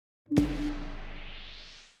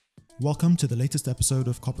Welcome to the latest episode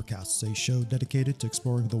of CopperCast, a show dedicated to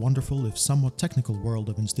exploring the wonderful, if somewhat technical, world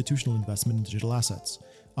of institutional investment in digital assets.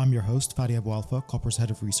 I'm your host, Fadi Aboualfa, Copper's head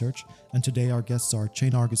of research, and today our guests are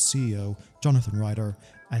ChainArgos CEO Jonathan Reiter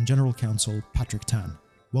and General Counsel Patrick Tan.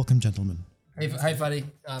 Welcome, gentlemen. Hi, Fadi.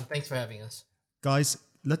 Thanks for having us. Guys,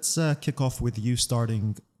 let's kick off with you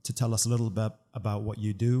starting to tell us a little bit about what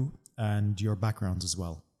you do and your backgrounds as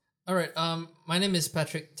well. All right. My name is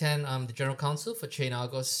Patrick Tan. I'm the General Counsel for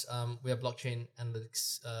ChainArgos. We are a blockchain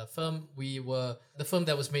analytics firm. We were the firm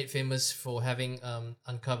that was made famous for having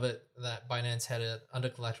uncovered that Binance had an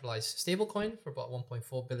under-collateralized stablecoin for about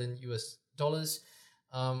 $1.4 billion US.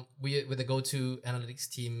 We're the go-to analytics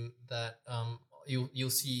team that you'll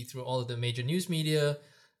see through all of the major news media.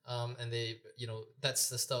 And that's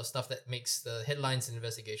the stuff that makes the headlines and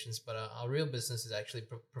investigations. But our real business is actually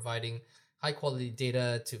providing high quality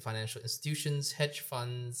data to financial institutions, hedge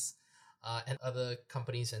funds, and other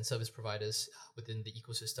companies and service providers within the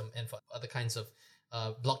ecosystem, and for other kinds of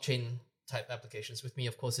blockchain type applications. With me,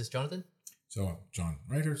 of course, is Jonathan. So I'm John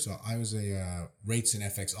Reiter. So I was a rates and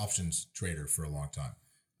FX options trader for a long time.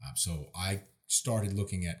 So I started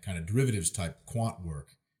looking at kind of derivatives type quant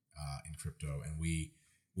work in crypto, and we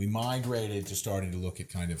migrated to starting to look at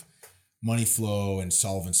kind of money flow and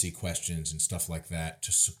solvency questions and stuff like that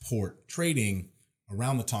to support trading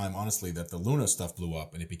around the time, honestly, that the Luna stuff blew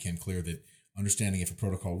up, and it became clear that understanding if a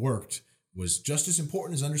protocol worked was just as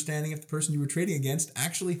important as understanding if the person you were trading against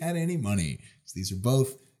actually had any money. So these are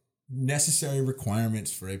both necessary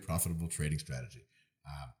requirements for a profitable trading strategy.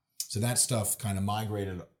 So that stuff kind of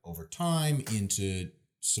migrated over time into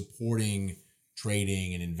supporting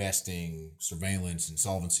trading and investing, surveillance,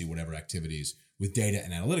 insolvency, whatever activities with data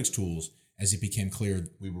and analytics tools as it became clear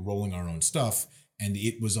we were rolling our own stuff, and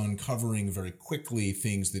it was uncovering very quickly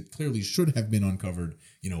things that clearly should have been uncovered,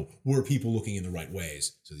 were people looking in the right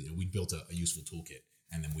ways. So we built a useful toolkit,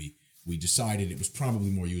 and then we decided it was probably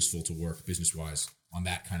more useful to work business-wise on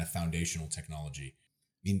that kind of foundational technology.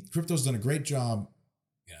 I mean, crypto's done a great job,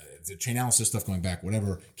 the chain analysis stuff going back,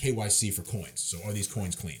 whatever, KYC for coins. So are these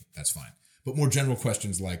coins clean? That's fine. But more general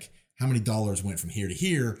questions like how many dollars went from here to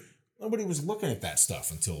here, nobody was looking at that stuff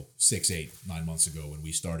until 6, 8, 9 months ago when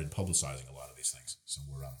we started publicizing a lot of these things. So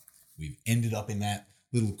we've ended up in that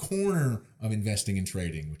little corner of investing and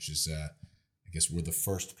trading, which is, I guess we're the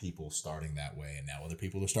first people starting that way, and now other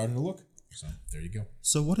people are starting to look. So there you go.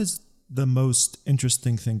 So what is the most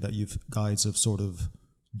interesting thing that you guys have sort of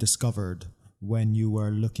discovered when you were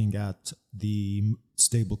looking at the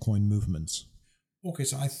stablecoin movements? Okay,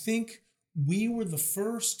 so I think we were the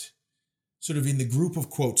first sort of in the group of,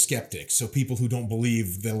 quote, skeptics, so people who don't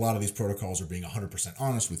believe that a lot of these protocols are being 100%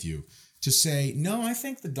 honest with you, to say, no, I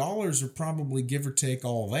think the dollars are probably give or take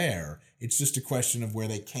all there. It's just a question of where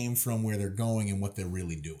they came from, where they're going, and what they're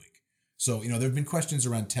really doing. So, there have been questions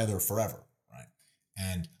around Tether forever, right?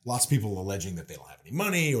 And lots of people alleging that they don't have any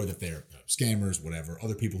money or that they're scammers, whatever.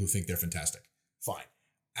 Other people who think they're fantastic. Fine.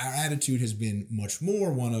 Our attitude has been much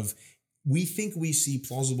more one of, we think we see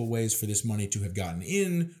plausible ways for this money to have gotten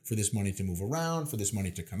in, for this money to move around, for this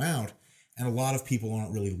money to come out. And a lot of people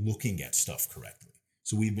aren't really looking at stuff correctly.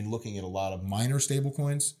 So we've been looking at a lot of minor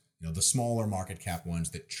stablecoins, the smaller market cap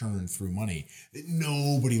ones that churn through money that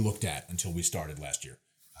nobody looked at until we started last year.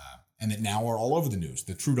 And that now are all over the news.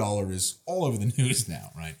 The true dollar is all over the news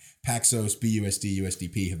now, right? Paxos, BUSD,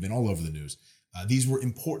 USDP have been all over the news. These were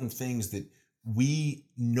important things that we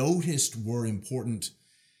noticed were important.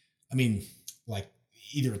 I mean, like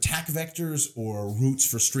either attack vectors or routes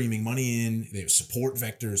for streaming money in, they have support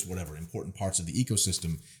vectors, whatever, important parts of the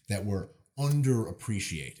ecosystem that were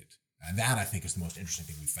underappreciated. And that, I think, is the most interesting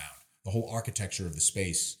thing we found. The whole architecture of the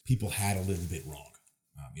space, people had a little bit wrong.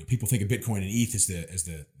 People think of Bitcoin and ETH as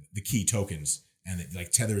the key tokens, and that,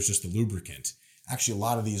 like, Tether is just the lubricant. Actually, a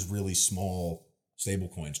lot of these really small stable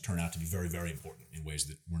coins turn out to be very, very important in ways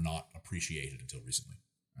that were not appreciated until recently.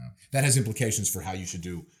 That has implications for how you should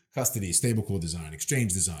do custody, stablecoin design,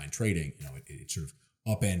 exchange design, trading. It sort of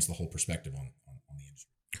upends the whole perspective on the industry.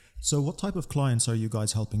 So what type of clients are you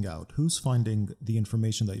guys helping out? Who's finding the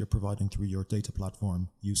information that you're providing through your data platform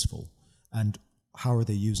useful? And how are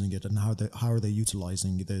they using it? And how are they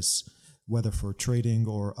utilizing this, whether for trading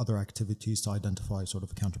or other activities to identify sort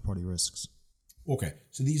of counterparty risks? Okay,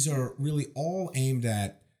 so these are really all aimed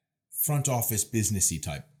at front office businessy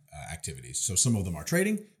type activities. So some of them are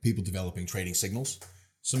trading, people developing trading signals.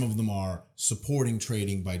 Some of them are supporting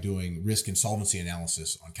trading by doing risk and solvency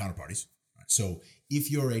analysis on counterparties. Right? So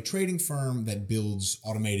if you're a trading firm that builds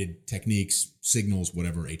automated techniques, signals,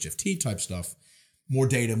 whatever, HFT type stuff, more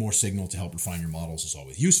data, more signal to help refine your models is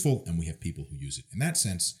always useful, and we have people who use it in that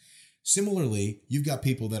sense. Similarly, you've got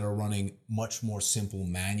people that are running much more simple,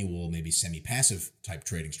 manual, maybe semi-passive type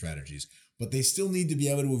trading strategies, but they still need to be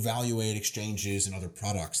able to evaluate exchanges and other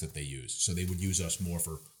products that they use. So they would use us more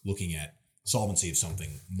for looking at solvency of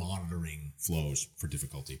something, monitoring flows for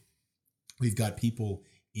difficulty. We've got people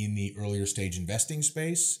in the earlier stage investing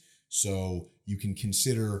space. So you can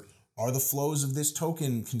consider, are the flows of this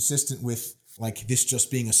token consistent with like this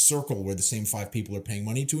just being a circle where the same 5 people are paying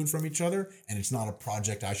money to and from each other, and it's not a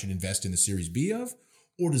project I should invest in the Series B of?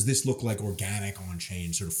 Or does this look like organic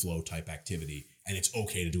on-chain sort of flow type activity, and it's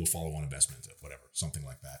okay to do a follow-on investment of whatever, something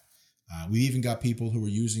like that? We even got people who are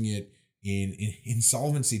using it in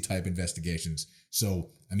insolvency type investigations. So,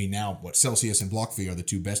 I mean, now what Celsius and BlockFi are the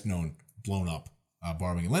 2 best known blown up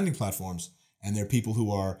borrowing and lending platforms. And there are people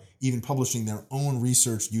who are even publishing their own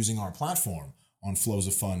research using our platform on flows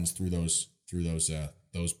of funds through those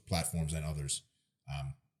platforms and others,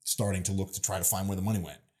 starting to look to try to find where the money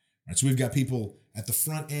went. Right, so we've got people at the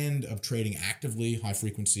front end of trading actively, high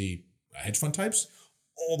frequency hedge fund types,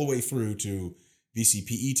 all the way through to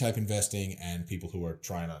VCPE type investing and people who are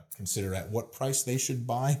trying to consider at what price they should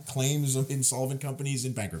buy claims of insolvent companies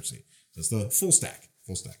in bankruptcy. That's the full stack.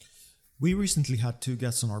 We recently had 2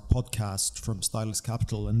 guests on our podcast from Stylus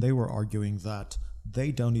Capital, and they were arguing that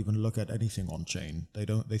they don't even look at anything on chain.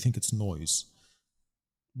 They think it's noise.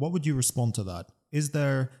 What would you respond to that? Is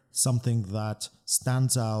there something that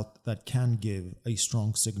stands out that can give a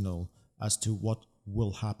strong signal as to what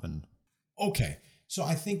will happen? Okay, so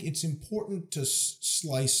I think it's important to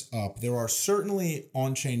slice up. There are certainly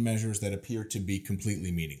on-chain measures that appear to be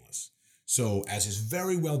completely meaningless. So as is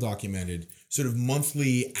very well documented, sort of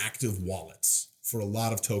monthly active wallets for a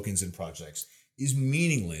lot of tokens and projects is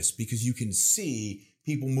meaningless because you can see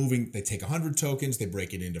people moving. They take 100 tokens, they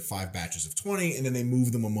break it into 5 batches of 20, and then they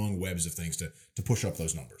move them among webs of things to push up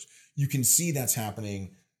those numbers. You can see that's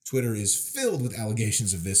happening. Twitter is filled with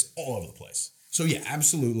allegations of this all over the place. So yeah,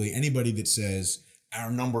 absolutely. Anybody that says our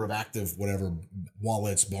number of active whatever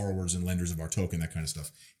wallets, borrowers, and lenders of our token, that kind of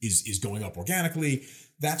stuff, is going up organically,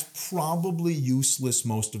 that's probably useless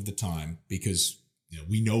most of the time because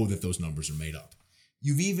we know that those numbers are made up.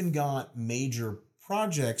 You've even got major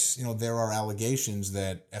projects, there are allegations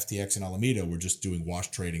that FTX and Alameda were just doing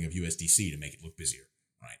wash trading of USDC to make it look busier,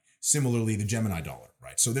 right? Similarly, the Gemini dollar,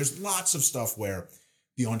 right? So there's lots of stuff where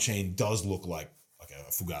the on-chain does look like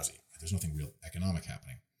a fugazi. There's nothing real economic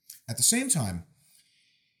happening. At the same time,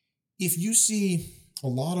 if you see a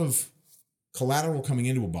lot of collateral coming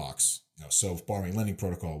into a box, so borrowing, lending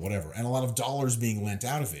protocol, whatever, and a lot of dollars being lent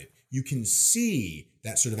out of it, you can see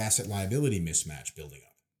that sort of asset liability mismatch building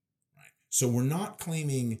up, right? So we're not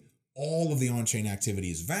claiming all of the on-chain activity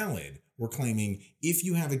is valid. We're claiming if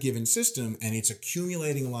you have a given system and it's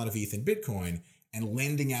accumulating a lot of ETH and Bitcoin and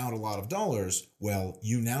lending out a lot of dollars, well,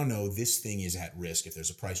 you now know this thing is at risk if there's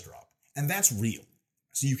a price drop. And that's real.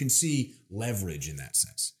 So you can see leverage in that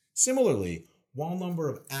sense. Similarly, while number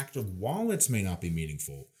of active wallets may not be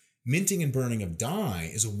meaningful, minting and burning of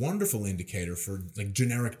DAI is a wonderful indicator for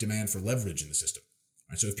generic demand for leverage in the system.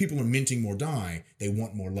 Right? So if people are minting more DAI, they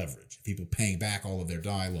want more leverage. If people paying back all of their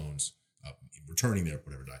DAI loans, returning their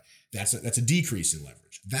whatever DAI, that's a decrease in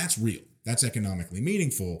leverage. That's real. That's economically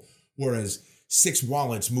meaningful. Whereas 6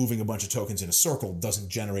 wallets moving a bunch of tokens in a circle doesn't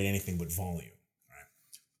generate anything but volume. Right?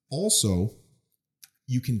 Also,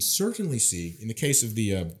 you can certainly see, in the case of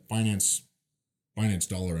the Binance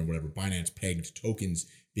dollar and whatever, Binance pegged tokens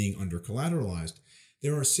being under collateralized,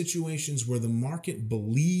 there are situations where the market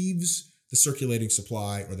believes the circulating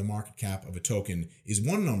supply or the market cap of a token is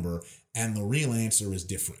one number and the real answer is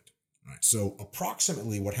different. Right? So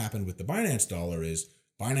approximately what happened with the Binance dollar is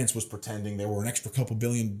Binance was pretending there were an extra couple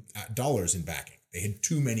 $billion in backing. They had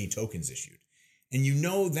too many tokens issued. And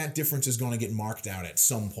that difference is going to get marked out at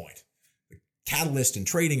some point. Catalyst and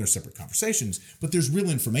trading are separate conversations, but there's real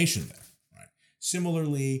information there. Right?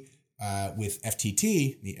 Similarly, with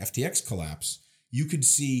FTT, the FTX collapse, you could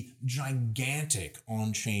see gigantic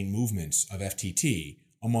on-chain movements of FTT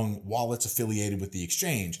among wallets affiliated with the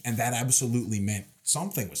exchange, and that absolutely meant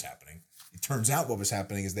something was happening. It turns out what was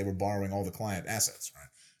happening is they were borrowing all the client assets, right?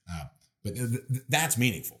 But that's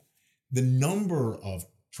meaningful. The number of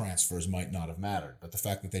transfers might not have mattered, but the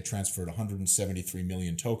fact that they transferred 173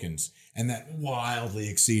 million tokens, and that wildly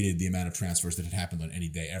exceeded the amount of transfers that had happened on any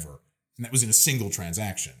day ever, and that was in a single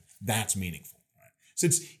transaction, that's meaningful. Right? So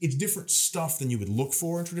it's different stuff than you would look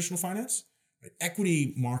for in traditional finance. Right?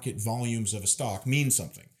 Equity market volumes of a stock mean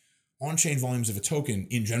something. On-chain volumes of a token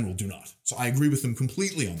in general do not. So I agree with them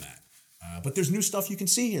completely on that. But there's new stuff you can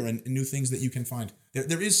see here and new things that you can find.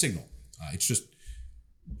 There is signal. It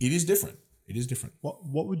is different. It is different.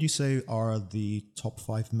 What would you say are the top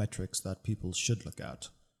 5 metrics that people should look at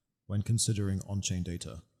when considering on-chain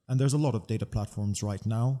data? And there's a lot of data platforms right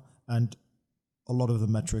now, and a lot of the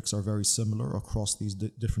metrics are very similar across these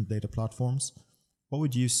different data platforms. What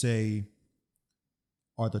would you say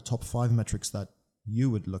are the top 5 metrics that you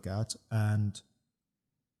would look at, and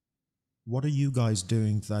what are you guys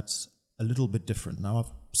doing that's a little bit different? Now,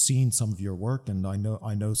 I've seen some of your work, and I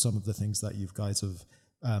know some of the things that you guys have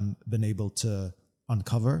been able to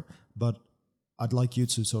uncover, but I'd like you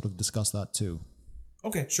to sort of discuss that too.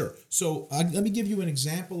 Okay, sure. So let me give you an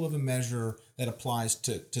example of a measure that applies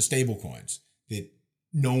to stablecoins that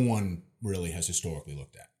no one really has historically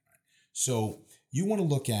looked at. So you want to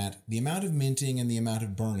look at the amount of minting and the amount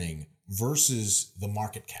of burning versus the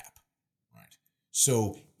market cap, right?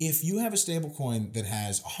 So if you have a stablecoin that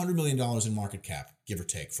has $100 million in market cap, give or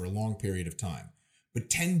take, for a long period of time, but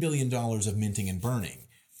 $10 billion of minting and burning,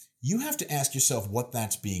 you have to ask yourself what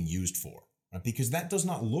that's being used for, right? Because that does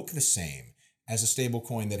not look the same as a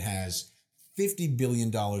stablecoin that has $50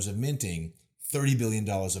 billion of minting, $30 billion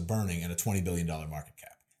of burning, and a $20 billion market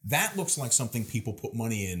cap. That looks like something people put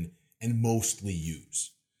money in and mostly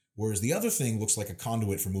use. Whereas the other thing looks like a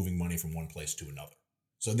conduit for moving money from one place to another.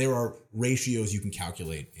 So there are ratios you can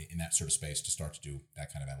calculate in that sort of space to start to do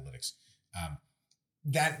that kind of analytics.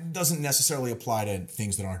 That doesn't necessarily apply to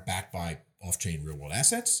things that aren't backed by off-chain real-world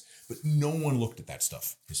assets, but no one looked at that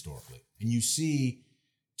stuff historically. And you see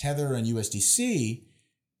Tether and USDC,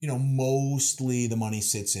 mostly the money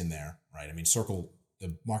sits in there, right? I mean, Circle,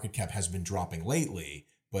 the market cap has been dropping lately,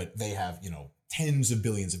 but they have, tens of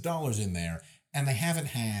billions of dollars in there, and they haven't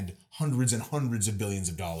had hundreds and hundreds of billions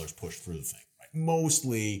of dollars pushed through the thing, right?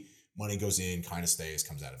 Mostly money goes in, kind of stays,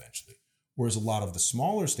 comes out eventually. Whereas a lot of the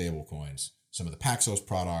smaller stable coins, some of the Paxos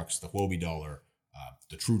products, the Huobi dollar,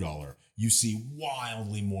 the True dollar, you see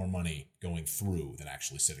wildly more money going through than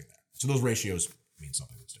actually sitting there. So those ratios mean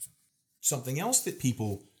something that's different. Something else that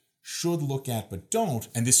people should look at but don't,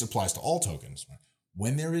 and this applies to all tokens, right?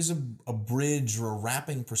 When there is a bridge or a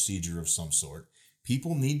wrapping procedure of some sort,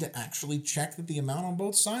 people need to actually check that the amount on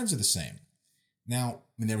both sides are the same. Now,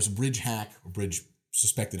 when there was a bridge hack or bridge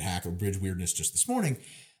suspected hack or bridge weirdness just this morning,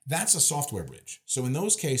 that's a software bridge. So in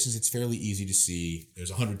those cases, it's fairly easy to see there's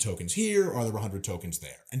 100 tokens here or there are 100 tokens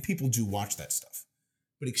there. And people do watch that stuff.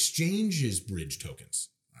 But exchanges bridge tokens,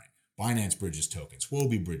 right? Binance bridges tokens,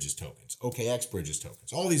 Huobi bridges tokens, OKX bridges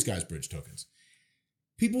tokens, all these guys bridge tokens.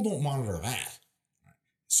 People don't monitor that. Right?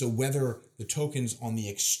 So whether the tokens on the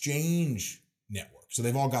exchange network, so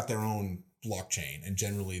they've all got their own blockchain, and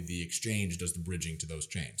generally the exchange does the bridging to those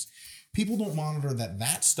chains. People don't monitor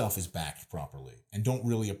that stuff is backed properly and don't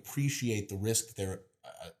really appreciate the risk they're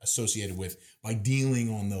associated with by dealing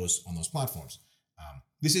on those platforms.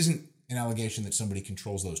 This isn't an allegation that somebody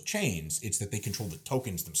controls those chains. It's that they control the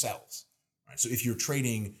tokens themselves. Right? So if you're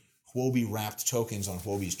trading Huobi wrapped tokens on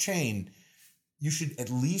Huobi's chain, you should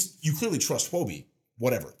you clearly trust Huobi,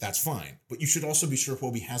 whatever, that's fine. But you should also be sure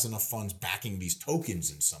Huobi has enough funds backing these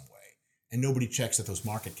tokens in some way. And nobody checks that those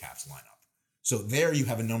market caps line up. So there you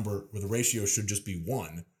have a number where the ratio should just be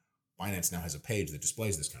 1. Binance now has a page that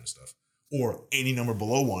displays this kind of stuff. Or any number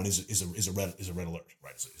below 1 is a red alert,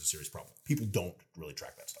 right? It's a serious problem. People don't really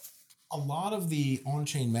track that stuff. A lot of the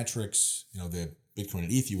on-chain metrics, the Bitcoin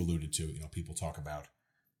and ETH you alluded to, people talk about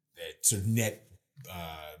sort of net,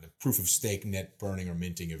 the proof of stake net burning or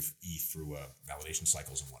minting of ETH through validation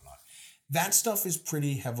cycles and whatnot. That stuff is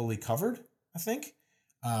pretty heavily covered, I think.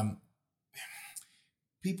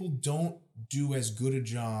 People don't do as good a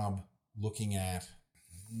job looking at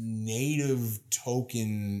native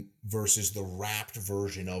token versus the wrapped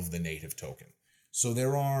version of the native token. So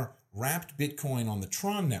there are wrapped Bitcoin on the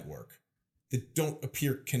Tron network that don't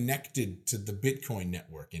appear connected to the Bitcoin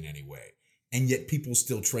network in any way, and yet people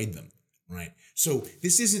still trade them, right? So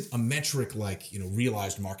this isn't a metric like,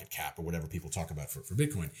 realized market cap or whatever people talk about for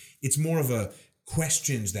Bitcoin. It's more of a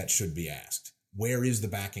questions that should be asked. Where is the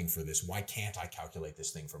backing for this? Why can't I calculate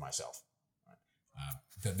this thing for myself?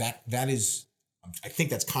 That is, I think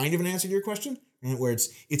that's kind of an answer to your question, right? Where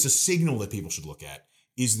it's a signal that people should look at.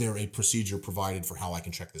 Is there a procedure provided for how I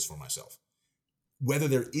can check this for myself? Whether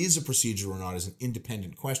there is a procedure or not is an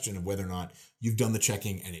independent question of whether or not you've done the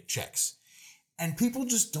checking and it checks. And people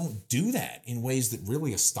just don't do that in ways that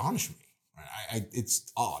really astonish me. Right? It's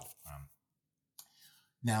odd.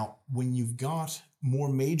 Now, when you've got more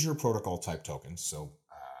major protocol type tokens, so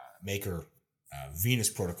Maker,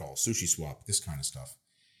 Venus Protocol, SushiSwap, this kind of stuff,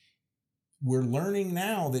 we're learning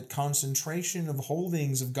now that concentration of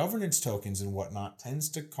holdings of governance tokens and whatnot tends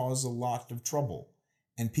to cause a lot of trouble.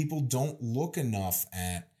 And people don't look enough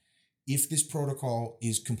at if this protocol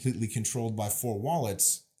is completely controlled by 4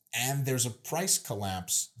 wallets and there's a price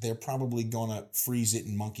collapse, they're probably going to freeze it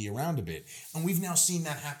and monkey around a bit. And we've now seen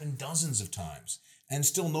that happen dozens of times. And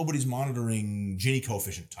still nobody's monitoring Gini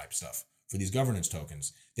coefficient type stuff for these governance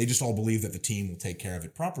tokens. They just all believe that the team will take care of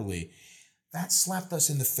it properly. That slapped us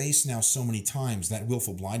in the face now so many times that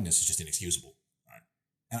willful blindness is just inexcusable. Right?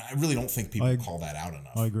 And I really don't think people call that out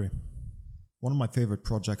enough. I agree. One of my favorite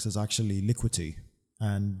projects is actually Liquidity,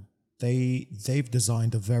 and they've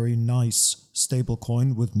designed a very nice stable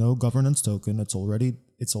coin with no governance token. It's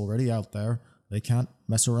already out there. They can't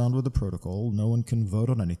mess around with the protocol. No one can vote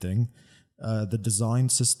on anything. The design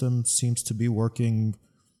system seems to be working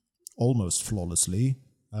almost flawlessly.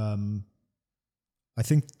 I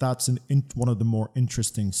think that's one of the more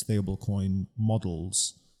interesting stablecoin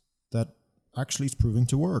models that actually is proving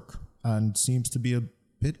to work and seems to be a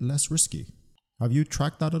bit less risky. Have you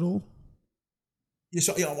tracked that at all? Yeah,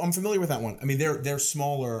 so I'm familiar with that one. I mean, they're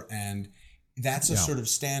smaller, and that's a sort of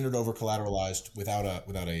standard over collateralized without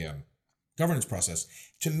a governance process.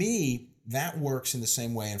 To me, that works in the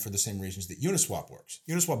same way and for the same reasons that Uniswap works.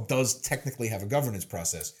 Uniswap does technically have a governance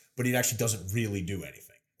process, but it actually doesn't really do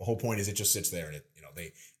anything. The whole point is it just sits there, and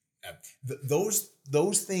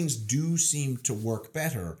those things do seem to work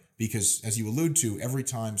better because, as you allude to, every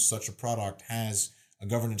time such a product has a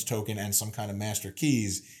governance token and some kind of master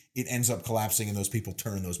keys, it ends up collapsing and those people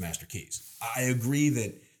turn those master keys. I agree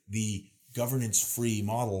that the governance-free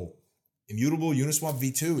model, immutable Uniswap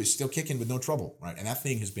v2, is still kicking with no trouble, right? And that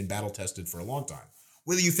thing has been battle-tested for a long time.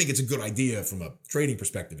 Whether you think it's a good idea from a trading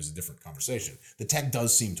perspective is a different conversation. The tech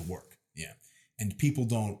does seem to work, yeah. And people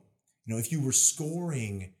don't, if you were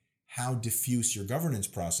scoring how diffuse your governance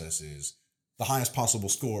process is, the highest possible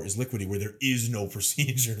score is Liquidity, where there is no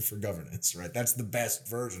procedure for governance, right? That's the best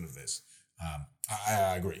version of this.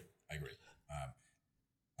 I agree.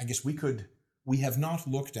 I guess we have not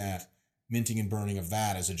looked at minting and burning of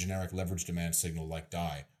that as a generic leverage demand signal like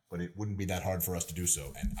DAI, but it wouldn't be that hard for us to do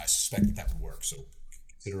so. And I suspect that would work. So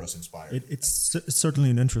consider us inspired. It's certainly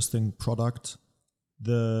an interesting product.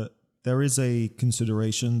 There is a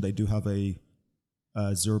consideration. They do have a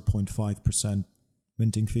 0.5%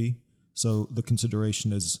 minting fee. So the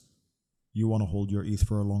consideration is you want to hold your ETH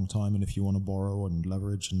for a long time, and if you want to borrow and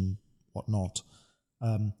leverage and whatnot.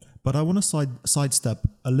 But I want to sidestep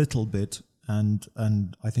a little bit, and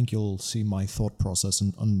I think you'll see my thought process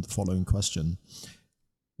on the following question.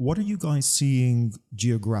 What are you guys seeing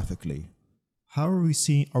geographically? How are we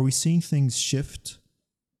seeing things shift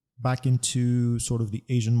back into sort of the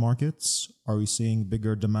Asian markets? Are we seeing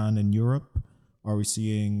bigger demand in Europe? Are we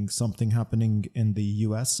seeing something happening in the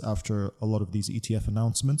US after a lot of these ETF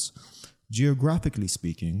announcements? Geographically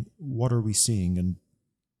speaking, what are we seeing? And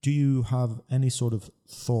do you have any sort of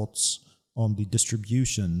thoughts on the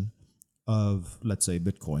distribution of, let's say,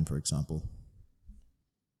 Bitcoin, for example?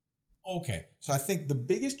 Okay, so I think the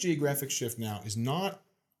biggest geographic shift now is not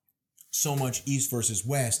so much East versus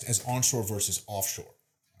West as onshore versus offshore.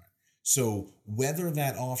 So whether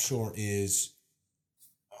that offshore is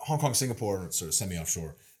Hong Kong, Singapore, sort of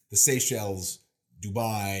semi-offshore, the Seychelles,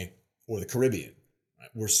 Dubai, or the Caribbean, right?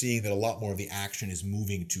 We're seeing that a lot more of the action is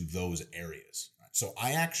moving to those areas. Right? So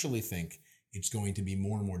I actually think it's going to be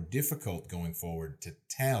more and more difficult going forward to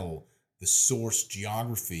tell the source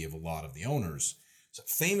geography of a lot of the owners. So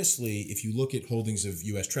famously, if you look at holdings of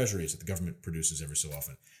U.S. treasuries that the government produces every so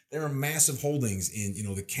often, there are massive holdings in,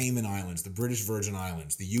 the Cayman Islands, the British Virgin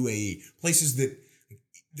Islands, the UAE, places that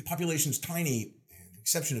the population is tiny,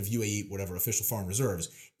 exception of UAE, whatever, official foreign reserves.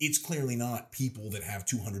 It's clearly not people that have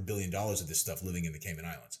 $200 billion of this stuff living in the Cayman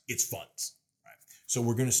Islands. It's funds, right? So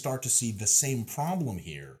we're going to start to see the same problem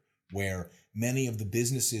here, where many of the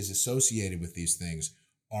businesses associated with these things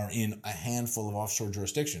are in a handful of offshore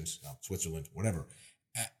jurisdictions, Switzerland, whatever,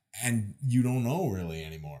 and you don't know really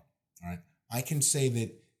anymore, right? I can say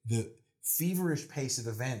that the feverish pace of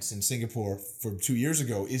events in Singapore from 2 years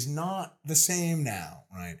ago is not the same now,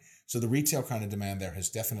 right? So the retail kind of demand there has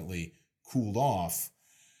definitely cooled off,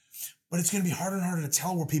 but it's going to be harder and harder to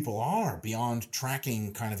tell where people are beyond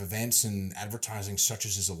tracking kind of events and advertising such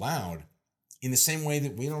as is allowed, in the same way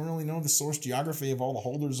that we don't really know the source geography of all the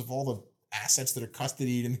holders of all the assets that are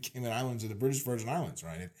custodied in the Cayman Islands or the British Virgin Islands,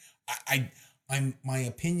 right? My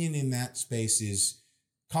opinion in that space is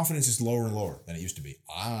confidence is lower and lower than it used to be.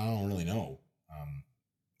 I don't really know.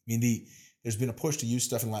 There's been a push to use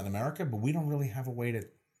stuff in Latin America, but we don't really have a way to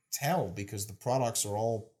tell because the products are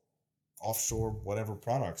all offshore, whatever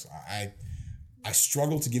products. I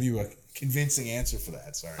struggle to give you a convincing answer for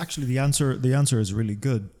that. Sorry. Actually, the answer is really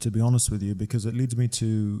good, to be honest with you, because it leads me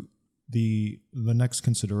to the next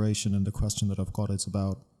consideration, and the question that I've got is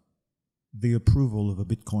about the approval of a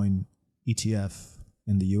Bitcoin ETF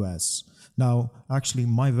in the US. Now, actually,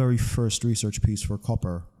 my very first research piece for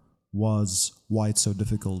Copper was why it's so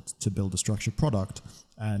difficult to build a structured product.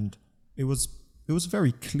 And it was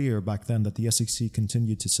very clear back then that the SEC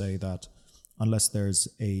continued to say that unless there's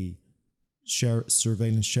a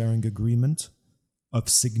surveillance sharing agreement of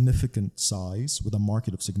significant size, with a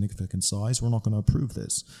market of significant size, we're not going to approve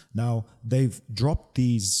this. Now, they've dropped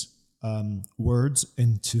these words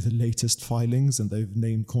into the latest filings, and they've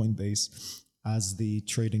named Coinbase as the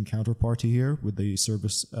trading counterparty here with the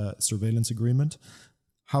surveillance agreement.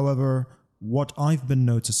 However, what I've been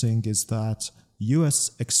noticing is that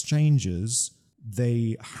US exchanges,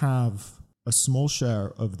 they have a small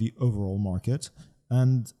share of the overall market,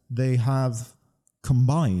 and they have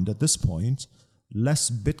combined at this point less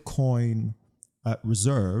Bitcoin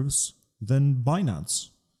reserves than Binance.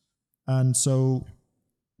 And so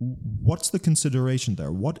what's the consideration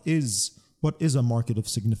there? What is a market of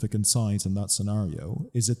significant size in that scenario?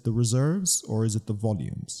 Is it the reserves or is it the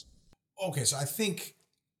volumes? Okay, so I think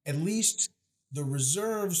at least the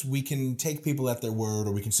reserves, we can take people at their word,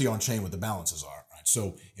 or we can see on chain what the balances are, right?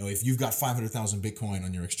 So, if you've got 500,000 Bitcoin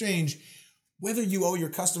on your exchange, whether you owe your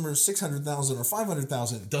customers 600,000 or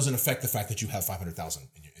 500,000 doesn't affect the fact that you have 500,000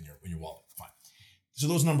 in your wallet. Fine. So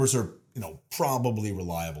those numbers are, probably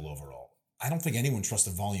reliable overall. I don't think anyone trusts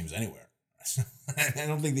the volumes anywhere. I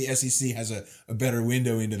don't think the SEC has a better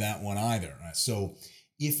window into that one either. Right? So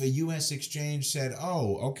if a U.S. exchange said,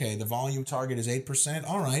 oh, okay, the volume target is 8%,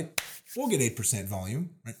 all right, we'll get 8%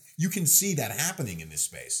 volume. Right? You can see that happening in this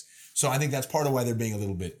space. So I think that's part of why they're being a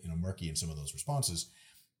little bit murky in some of those responses.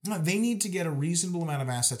 They need to get a reasonable amount of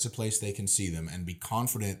assets a place they can see them and be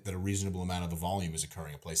confident that a reasonable amount of the volume is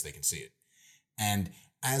occurring a place they can see it. And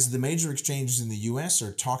as the major exchanges in the U.S.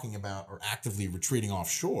 are talking about or actively retreating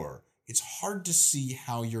offshore, it's hard to see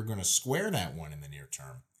how you're going to square that one in the near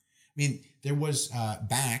term. I mean, there was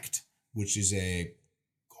Bakkt, which is a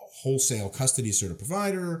wholesale custody sort of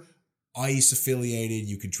provider, ICE affiliated,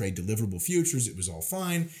 you could trade deliverable futures, it was all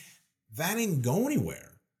fine. That didn't go anywhere.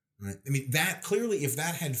 Right? I mean, that clearly, if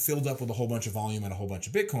that had filled up with a whole bunch of volume and a whole bunch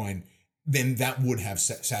of Bitcoin, then that would have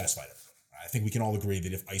satisfied it. I think we can all agree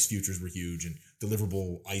that if ICE futures were huge and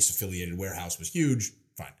deliverable ICE affiliated warehouse was huge,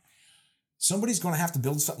 fine. Somebody's going to have to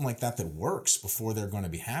build something like that works before they're going to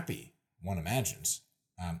be happy, one imagines.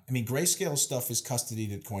 Grayscale stuff is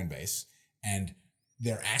custodied at Coinbase, and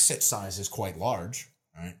their asset size is quite large,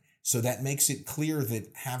 right? So that makes it clear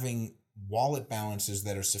that having wallet balances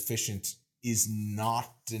that are sufficient is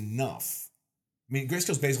not enough. Grayscale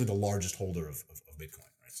is basically the largest holder of Bitcoin,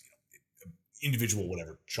 right? So, individual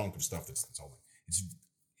whatever chunk of stuff that's holding.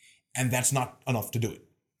 And that's not enough to do it,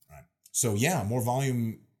 right? So yeah, more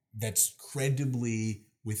volume that's credibly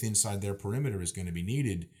inside their perimeter is going to be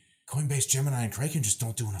needed. Coinbase, Gemini, and Kraken just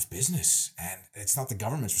don't do enough business, and it's not the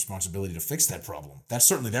government's responsibility to fix that problem. That's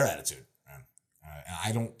certainly their attitude.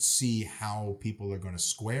 I don't see how people are going to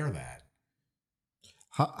square that.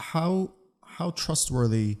 How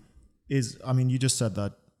trustworthy is, you just said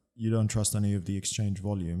that you don't trust any of the exchange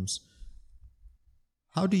volumes.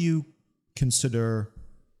 How do you consider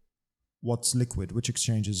what's liquid, which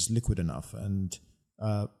exchange is liquid enough and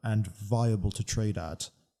viable to trade at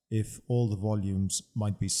if all the volumes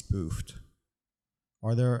might be spoofed?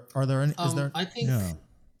 Are there any, is there? I think, yeah,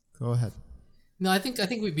 go ahead. No, I think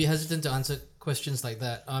we'd be hesitant to answer questions like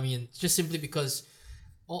that. Just simply because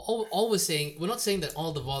all we're saying, we're not saying that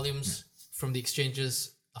all the volumes from the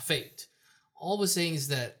exchanges are faked. All we're saying is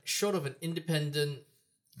that short of an independent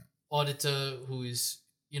auditor who's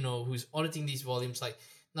auditing these volumes, like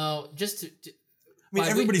now just to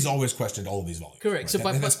everybody's always questioned all of these volumes. Correct. Right? So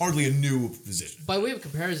that's hardly a new position. By way of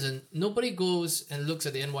comparison, nobody goes and looks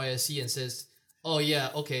at the NYSE and says, oh yeah,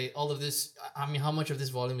 okay, all of this, how much of this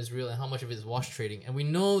volume is real and how much of it is wash trading? And we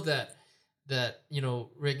know that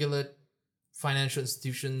regular financial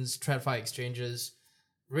institutions, TradFi exchanges,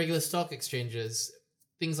 regular stock exchanges,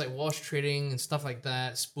 things like wash trading and stuff like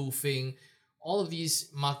that, spoofing, all of these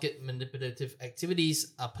market manipulative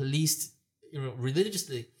activities are policed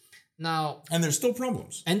religiously. Now, and there's still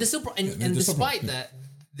problems. And there's still despite that,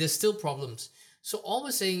 there's still problems. So all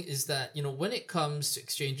we're saying is that, when it comes to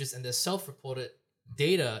exchanges and their self-reported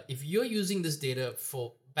data, if you're using this data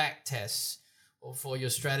for back tests or for your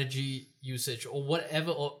strategy usage or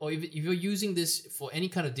whatever, or if you're using this for any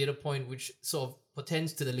kind of data point which sort of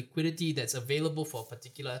portends to the liquidity that's available for a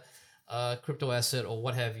particular crypto asset or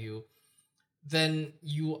what have you, then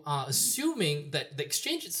you are assuming that the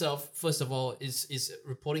exchange itself, first of all, is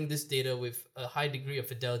reporting this data with a high degree of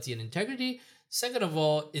fidelity and integrity. Second of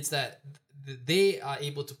all, it's that they are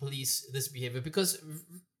able to police this behavior, because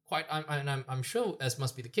I'm sure, as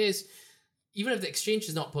must be the case, even if the exchange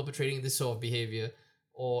is not perpetrating this sort of behavior,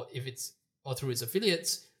 or through its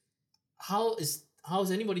affiliates, how is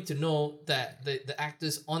anybody to know that the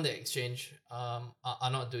actors on the exchange are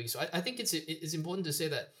not doing so? I think it's important to say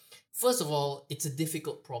that, first of all, it's a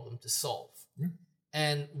difficult problem to solve.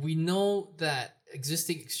 And we know that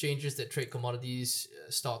existing exchanges that trade commodities,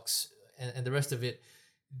 stocks, and the rest of it,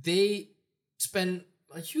 they spend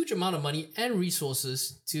a huge amount of money and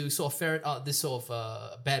resources to sort of ferret out this sort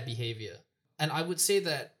of bad behavior. And I would say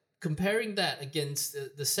that comparing that against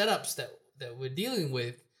the setups that we're dealing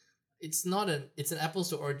with, it's an apples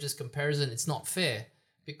to oranges comparison. It's not fair,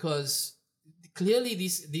 because clearly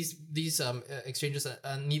these exchanges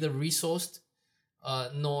are neither resourced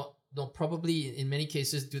nor probably in many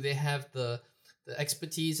cases do they have the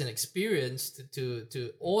expertise and experience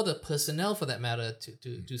to or the personnel for that matter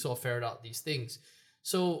to sort of ferret out these things.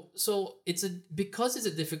 So because it's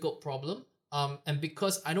a difficult problem, and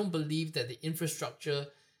because I don't believe that the infrastructure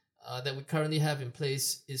that we currently have in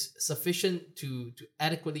place is sufficient to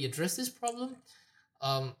adequately address this problem,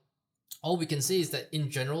 all we can say is that in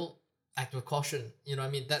general, act with caution. I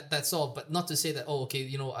mean, that's all. But not to say that,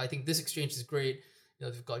 I think this exchange is great.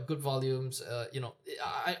 They've got good volumes.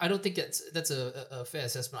 I don't think that's a fair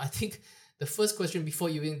assessment. I think the first question before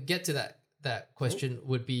you even get to that question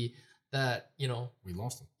would be that, we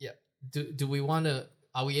lost them. Yeah. Do we want to?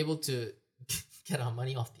 Are we able to get our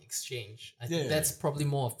money off the exchange? I think that's probably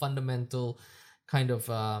more a fundamental kind of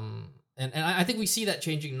and I think we see that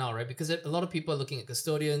changing now, right? Because a lot of people are looking at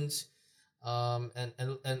custodians,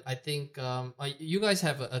 and I think you guys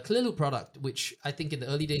have a clear loop product, which I think in the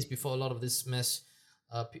early days before a lot of this mess,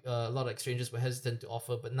 a lot of exchanges were hesitant to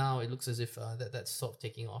offer, but now it looks as if that's sort of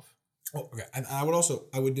taking off. Oh, okay. And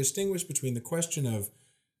I would distinguish between the question of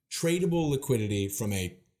tradable liquidity from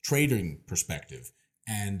a trading perspective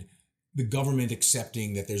and the government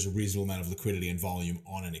accepting that there's a reasonable amount of liquidity and volume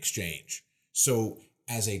on an exchange. So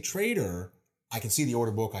as a trader, I can see the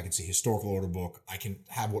order book, I can see historical order book, I can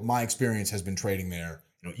have what my experience has been trading there.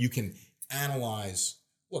 You can analyze,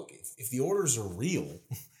 look, if the orders are real,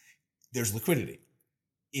 there's liquidity.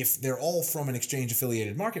 If they're all from an exchange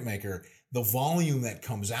affiliated market maker, the volume that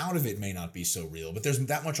comes out of it may not be so real, but there's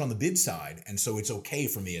that much on the bid side. And so it's okay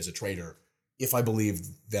for me as a trader if I believe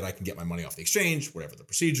that I can get my money off the exchange, whatever the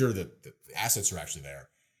procedure, the assets are actually there,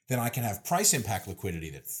 then I can have price impact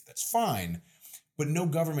liquidity that's fine. But no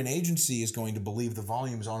government agency is going to believe the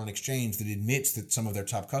volumes on an exchange that admits that some of their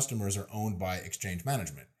top customers are owned by exchange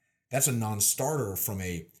management. That's a non-starter from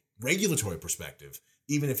a regulatory perspective.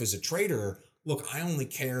 Even if as a trader, look, I only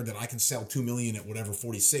care that I can sell 2 million at whatever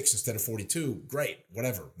 46 instead of 42. Great,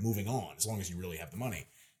 whatever, moving on, as long as you really have the money.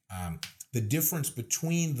 The difference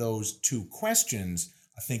between those two questions,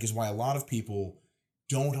 I think, is why a lot of people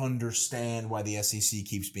don't understand why the SEC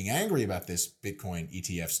keeps being angry about this Bitcoin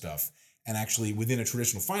ETF stuff. And actually, within a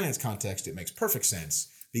traditional finance context, it makes perfect sense,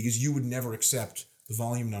 because you would never accept the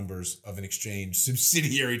volume numbers of an exchange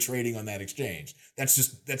subsidiary trading on that exchange. That's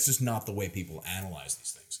just not the way people analyze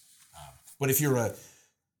these things. But if you're a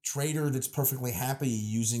trader that's perfectly happy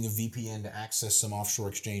using a VPN to access some offshore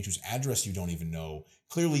exchange whose address you don't even know,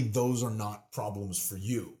 clearly those are not problems for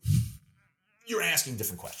you. You're asking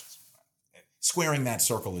different questions. Squaring that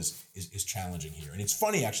circle is challenging here. And it's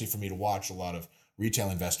funny, actually, for me to watch a lot of retail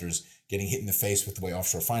investors getting hit in the face with the way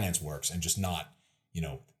offshore finance works and just not,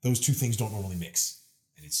 those two things don't normally mix.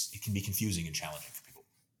 And it can be confusing and challenging for people.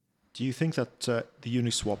 Do you think that the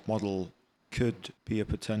Uniswap model could be a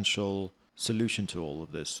potential solution to all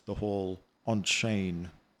of this, the whole on-chain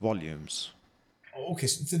volumes? Okay,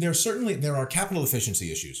 so there are capital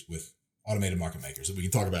efficiency issues with automated market makers that we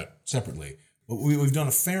can talk about separately. But we've done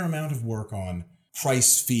a fair amount of work on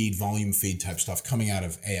price feed, volume feed type stuff coming out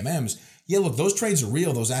of AMMs. Yeah, look, those trades are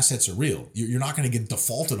real. Those assets are real. You're not going to get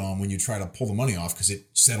defaulted on when you try to pull the money off because it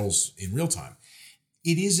settles in real time.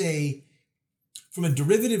 It is from a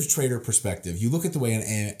derivative trader perspective, you look at the way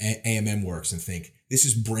an AMM works and think, this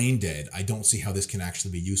is brain dead. I don't see how this can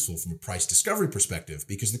actually be useful from a price discovery perspective,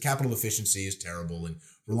 because the capital efficiency is terrible and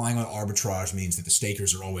relying on arbitrage means that the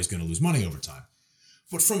stakers are always going to lose money over time.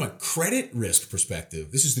 But from a credit risk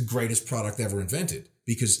perspective, this is the greatest product ever invented,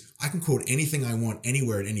 because I can quote anything I want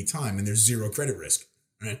anywhere at any time and there's zero credit risk,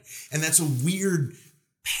 right? And that's a weird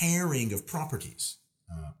pairing of properties.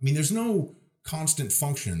 There's no constant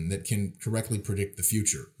function that can correctly predict the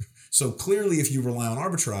future. So clearly, if you rely on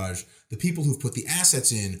arbitrage, the people who've put the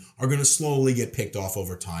assets in are going to slowly get picked off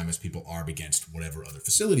over time as people arb against whatever other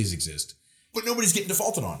facilities exist. But nobody's getting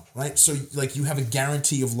defaulted on, right? So you have a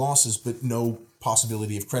guarantee of losses, but no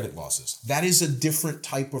possibility of credit losses. That is a different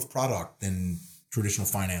type of product than traditional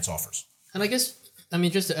finance offers. And I guess, I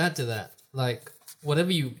mean, just to add to that, like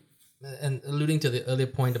whatever you, and alluding to the earlier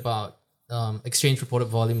point about exchange reported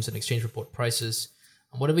volumes and exchange report prices,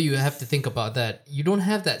 whatever you have to think about that, you don't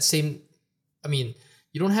have that same, I mean,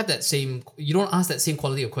 you don't ask that same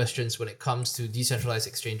quality of questions when it comes to decentralized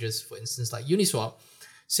exchanges, for instance, like Uniswap,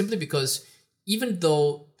 simply because even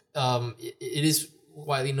though it is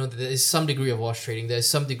widely known that there is some degree of wash trading, there is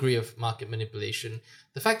some degree of market manipulation,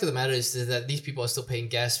 the fact of the matter is that these people are still paying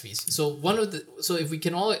gas fees. So if we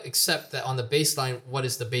can all accept that on the baseline, what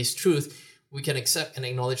is the base truth, we can accept and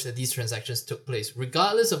acknowledge that these transactions took place,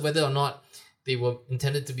 regardless of whether or not they were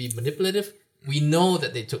intended to be manipulative. We know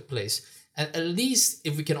that they took place. And at least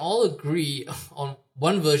if we can all agree on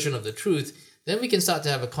one version of the truth, then we can start to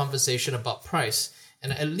have a conversation about price.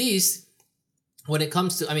 And at least when it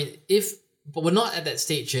comes to, but we're not at that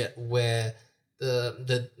stage yet where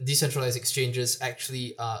the decentralized exchanges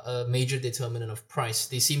actually are a major determinant of price.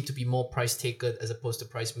 They seem to be more price taker as opposed to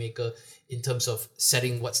price maker in terms of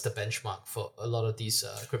setting what's the benchmark for a lot of these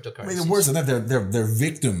cryptocurrencies. I mean, the worse than that, they're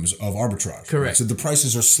victims of arbitrage. Correct. Right? So the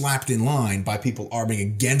prices are slapped in line by people arguing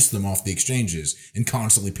against them off the exchanges and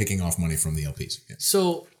constantly picking off money from the LPs. Yeah.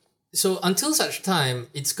 So until such time,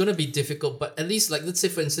 it's going to be difficult. But at least, like, let's say,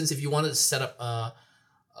 for instance, if you wanted to set up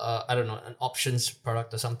an options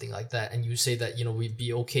product or something like that, and you say that, we'd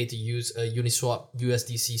be okay to use a Uniswap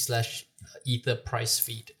USDC/Ether price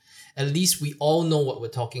feed. At least we all know what we're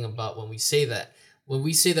talking about when we say that. When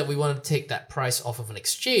we say that we want to take that price off of an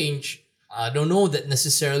exchange, I don't know that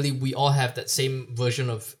necessarily we all have that same version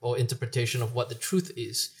of or interpretation of what the truth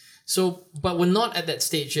is. So, but we're not at that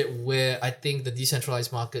stage yet where I think the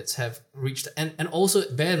decentralized markets have reached, and also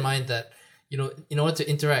bear in mind that, in order to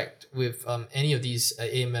interact with any of these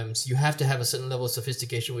AMMs, you have to have a certain level of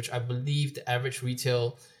sophistication, which I believe the average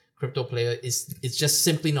retail crypto player is just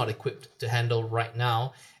simply not equipped to handle right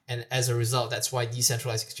now. And as a result, that's why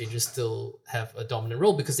decentralized exchanges still have a dominant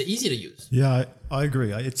role, because they're easy to use. Yeah, I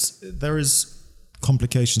agree. There is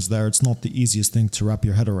complications there. It's not the easiest thing to wrap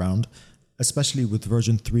your head around, especially with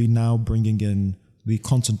version 3 now bringing in the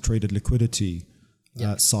concentrated liquidity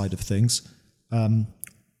side of things.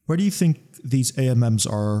 Where do you think these AMMs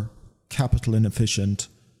are capital inefficient?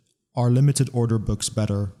 Are limited order books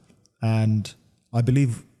better? And I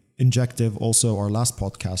believe Injective, also our last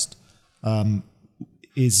podcast,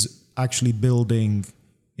 is actually building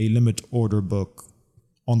a limit order book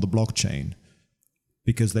on the blockchain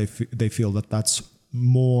because they feel that that's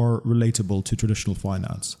more relatable to traditional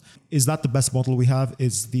finance. Is that the best model we have?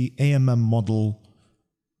 Is the AMM model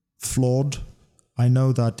flawed? I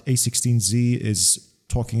know that A16Z is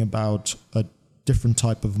talking about a different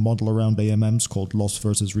type of model around AMMs called loss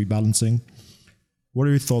versus rebalancing. What are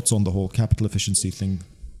your thoughts on the whole capital efficiency thing?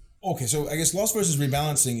 Okay, so I guess loss versus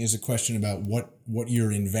rebalancing is a question about what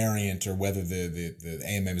your invariant, or whether the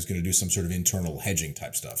AMM is going to do some sort of internal hedging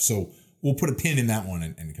type stuff. So we'll put a pin in that one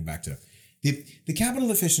and come back to the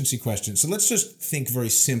capital efficiency question. So let's just think very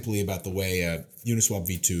simply about the way Uniswap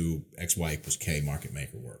V2 XY equals K market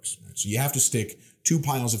maker works. Right? So you have to stick 2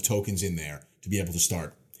 piles of tokens in there to be able to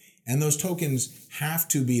start. And those tokens have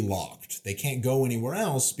to be locked. They can't go anywhere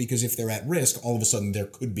else, because if they're at risk, all of a sudden there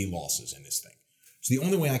could be losses in this thing. So the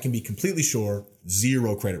only way I can be completely sure,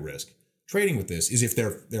 0 credit risk, trading with this is if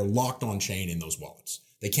they're locked on chain in those wallets.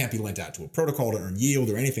 They can't be lent out to a protocol to earn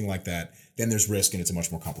yield or anything like that. Then there's risk, and it's a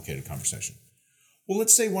much more complicated conversation. Well,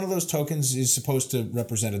 let's say one of those tokens is supposed to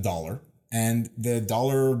represent $1, and the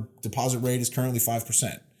dollar deposit rate is currently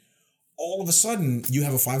 5%. All of a sudden, you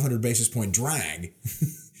have a 500 basis point drag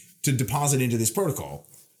to deposit into this protocol,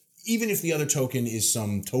 even if the other token is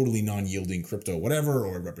some totally non-yielding crypto whatever,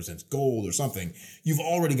 or it represents gold or something. You've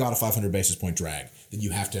already got a 500 basis point drag that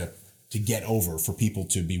you have to get over for people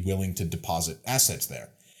to be willing to deposit assets there.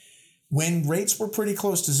 When rates were pretty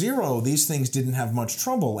close to 0, these things didn't have much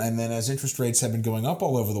trouble. And then as interest rates have been going up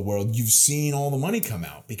all over the world, you've seen all the money come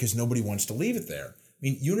out because nobody wants to leave it there. I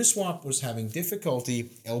mean, Uniswap was having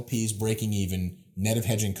difficulty, LPs breaking even, net of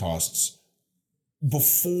hedging costs,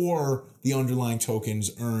 before the underlying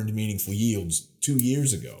tokens earned meaningful yields 2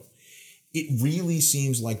 years ago. It really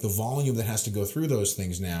seems like the volume that has to go through those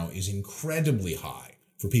things now is incredibly high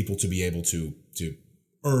for people to be able to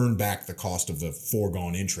earn back the cost of the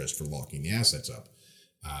foregone interest for locking the assets up.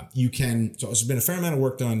 So there's been a fair amount of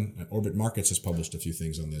work done. Orbit Markets has published a few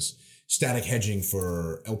things on this. Static hedging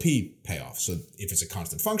for LP payoff. So if it's a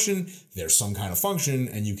constant function, there's some kind of function,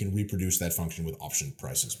 and you can reproduce that function with option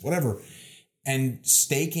prices, whatever. And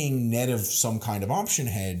staking net of some kind of option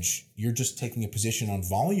hedge, you're just taking a position on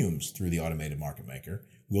volumes through the automated market maker.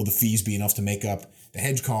 Will the fees be enough to make up the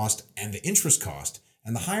hedge cost and the interest cost?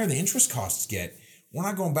 And the higher the interest costs get, we're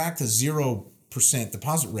not going back to 0%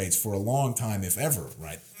 deposit rates for a long time, if ever,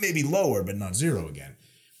 right? Maybe lower, but not zero again.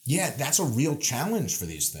 Yeah, that's a real challenge for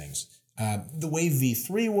these things. The way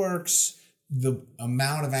V3 works, the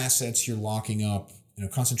amount of assets you're locking up,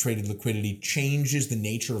 concentrated liquidity changes the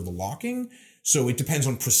nature of the locking. So it depends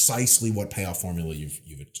on precisely what payoff formula you've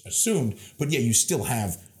assumed. But yeah, you still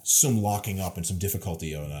have some locking up and some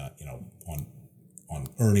difficulty on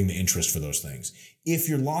earning the interest for those things. If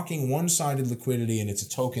you're locking one-sided liquidity and it's a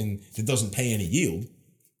token that doesn't pay any yield,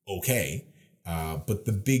 okay. But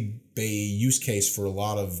the big Bay use case for a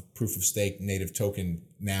lot of proof of stake native token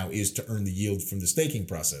now is to earn the yield from the staking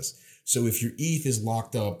process. So if your ETH is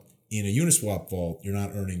locked up in a Uniswap vault, you're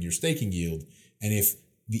not earning your staking yield. And if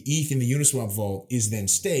the ETH in the Uniswap vault is then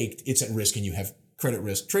staked, it's at risk and you have credit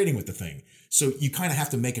risk trading with the thing. So you kind of have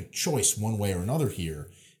to make a choice one way or another here.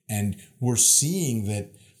 And we're seeing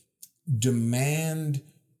that demand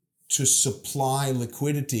to supply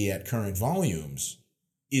liquidity at current volumes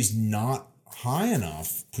is not high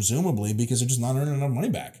enough, presumably, because they're just not earning enough money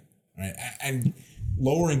back. Right? And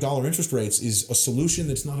lowering dollar interest rates is a solution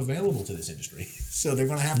that's not available to this industry. So they're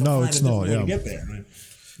going to have to find a different way to get there. Right?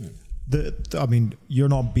 You're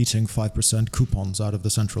not beating 5% coupons out of the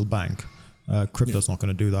central bank. Crypto's not going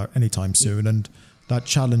to do that anytime soon. And that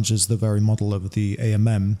challenges the very model of the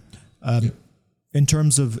AMM. In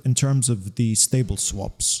terms of the stable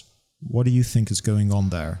swaps, what do you think is going on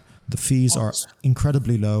there? The fees are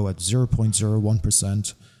incredibly low at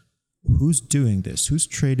 0.01%. Who's doing this? Who's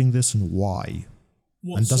trading this and why?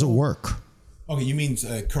 Well, and does it work? Okay, you mean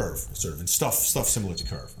Curve, sort of, and stuff similar to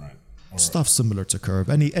Curve, right? Stuff similar to Curve.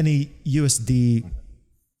 Any USD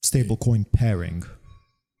stablecoin pairing?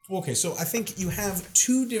 Okay, so I think you have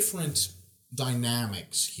two different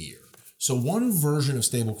dynamics here. So one version of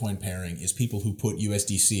stablecoin pairing is people who put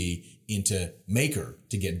USDC into Maker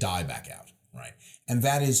to get DAI back out, right? And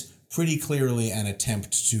that is pretty clearly an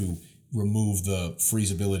attempt to remove the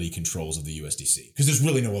freezability controls of the USDC because there's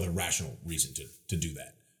really no other rational reason to do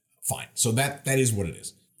that. Fine. So that is what it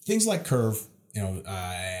is. Things like Curve,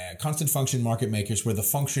 constant function market makers where the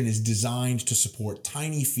function is designed to support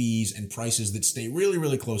tiny fees and prices that stay really,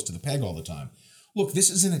 really close to the peg all the time. Look, this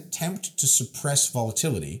is an attempt to suppress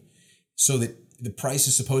volatility so that the price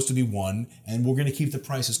is supposed to be 1 and we're going to keep the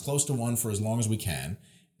price as close to 1 for as long as we can.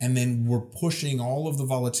 And then we're pushing all of the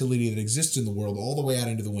volatility that exists in the world all the way out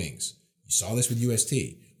into the wings. You saw this with UST,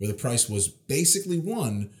 where the price was basically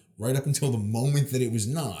 1 right up until the moment that it was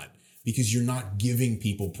not, because you're not giving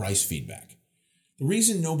people price feedback. The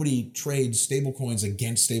reason nobody trades stablecoins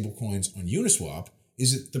against stablecoins on Uniswap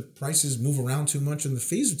is that the prices move around too much and the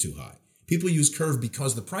fees are too high. People use Curve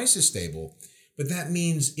because the price is stable, but that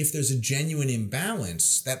means if there's a genuine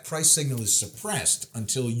imbalance, that price signal is suppressed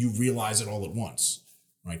until you realize it all at once.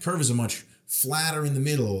 Right? Curve is a much flatter in the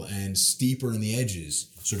middle and steeper in the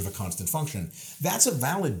edges, sort of a constant function. That's a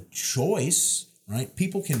valid choice, right?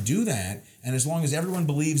 People can do that, and as long as everyone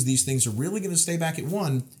believes these things are really going to stay back at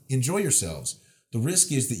 1, enjoy yourselves. The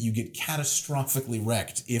risk is that you get catastrophically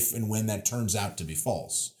wrecked if and when that turns out to be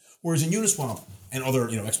false. Whereas in Uniswap and other,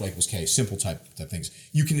 X equals K, simple type things,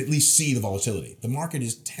 you can at least see the volatility. The market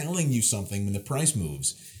is telling you something when the price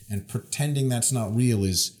moves, and pretending that's not real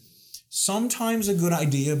is sometimes a good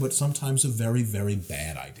idea, but sometimes a very, very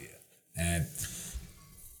bad idea. And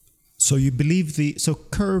so you believe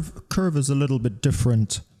Curve is a little bit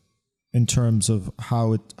different in terms of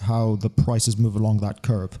how the prices move along that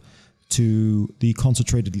curve to the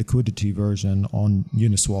concentrated liquidity version on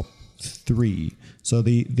Uniswap 3. So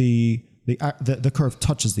the curve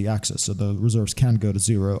touches the axis, so the reserves can go to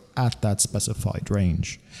 0 at that specified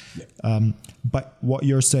range. Yeah. But what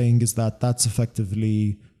you're saying is that that's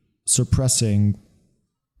effectively suppressing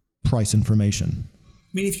price information.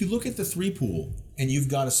 I mean, if you look at the 3 pool and you've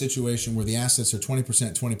got a situation where the assets are 20%,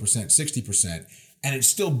 20%, 60%, and it's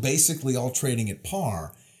still basically all trading at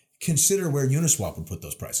par, consider where Uniswap would put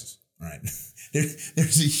those prices, right?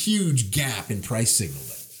 There's a huge gap in price signal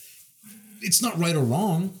there. It's not right or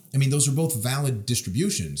wrong. I mean, those are both valid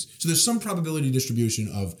distributions. So there's some probability distribution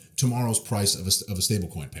of tomorrow's price of a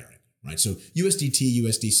stablecoin pairing, right? So USDT,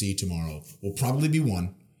 USDC tomorrow will probably be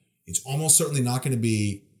 1. It's almost certainly not going to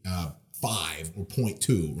be 5 or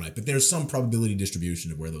 0.2, right? But there's some probability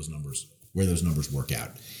distribution of where those numbers work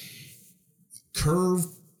out. Curve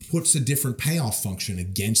puts a different payoff function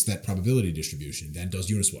against that probability distribution than does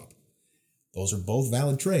Uniswap. Those are both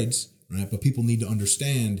valid trades, right? But people need to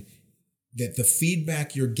understand that the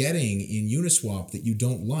feedback you're getting in Uniswap that you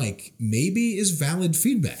don't like maybe is valid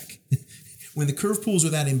feedback. When the curve pools are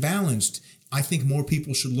that imbalanced, I think more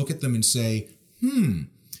people should look at them and say,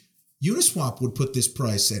 Uniswap would put this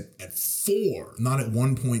price at 4, not at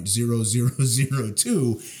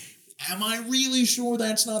 1.0002. Am I really sure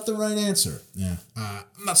that's not the right answer? Yeah.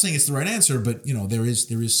 I'm not saying it's the right answer, but there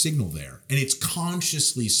is signal there, and it's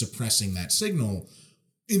consciously suppressing that signal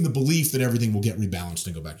in the belief that everything will get rebalanced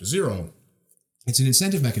and go back to zero. It's an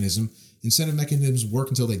incentive mechanism. Incentive mechanisms work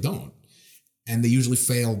until they don't, and they usually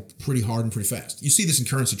fail pretty hard and pretty fast. You see this in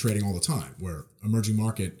currency trading all the time, where emerging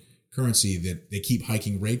market currency that they keep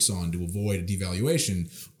hiking rates on to avoid a devaluation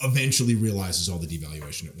eventually realizes all the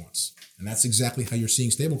devaluation at once. And that's exactly how you're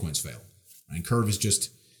seeing stablecoins fail. And Curve is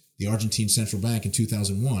just the Argentine central bank in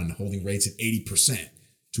 2001 holding rates at 80%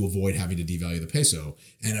 to avoid having to devalue the peso.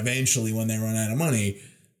 And eventually, when they run out of money,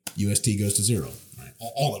 UST goes to zero, right?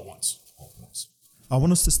 All at once. I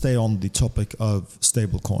want us to stay on the topic of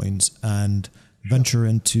stablecoins and venture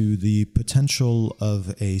into the potential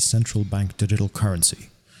of a central bank digital currency.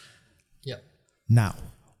 Yeah. Now,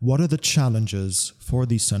 what are the challenges for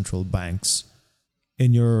these central banks,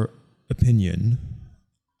 in your opinion,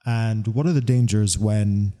 and what are the dangers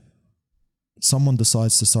when someone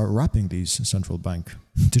decides to start wrapping these central bank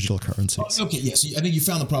digital currencies? Okay, yes. I think you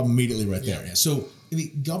found the problem immediately right there. Yeah. So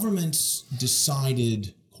the governments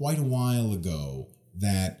decided quite a while ago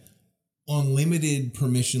that unlimited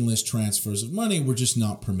permissionless transfers of money were just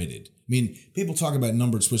not permitted. I mean, people talk about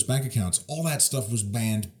numbered Swiss bank accounts. All that stuff was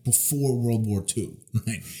banned before World War II,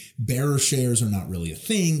 right? Bearer shares are not really a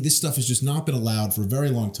thing. This stuff has just not been allowed for a very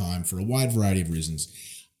long time for a wide variety of reasons.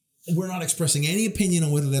 We're not expressing any opinion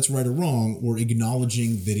on whether that's right or wrong. We're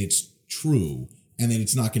acknowledging that it's true and that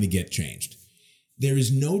it's not going to get changed. There is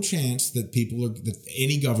no chance that that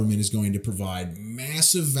any government is going to provide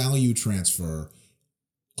massive value transfer,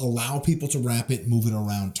 allow people to wrap it, move it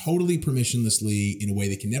around totally permissionlessly in a way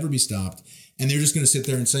that can never be stopped. And they're just going to sit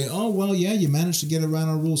there and say, oh, well, yeah, you managed to get around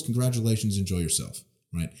our rules. Congratulations. Enjoy yourself.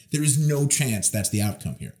 Right? There is no chance that's the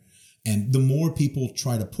outcome here. And the more people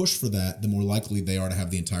try to push for that, the more likely they are to have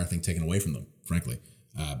the entire thing taken away from them, frankly.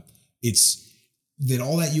 It's that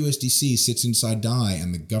all that USDC sits inside DAI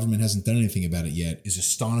and the government hasn't done anything about it yet is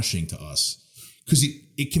astonishing to us, because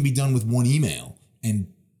it can be done with one email, and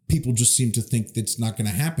people just seem to think that's not going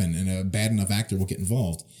to happen, and a bad enough actor will get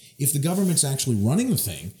involved. If the government's actually running the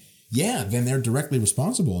thing, yeah, then they're directly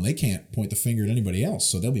responsible and they can't point the finger at anybody else.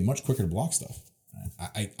 So they'll be much quicker to block stuff.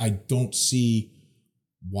 I don't see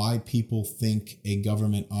why people think a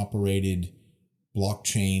government-operated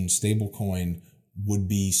blockchain stablecoin would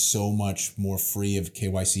be so much more free of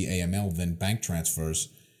KYC AML than bank transfers.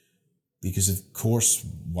 Because, of course,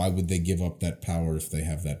 why would they give up that power if they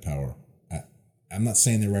have that power? I'm not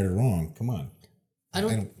saying they're right or wrong. Come on.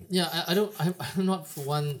 I'm not, for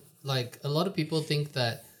one, like, a lot of people think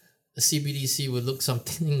that a CBDC would look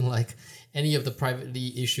something like any of the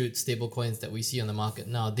privately issued stablecoins that we see on the market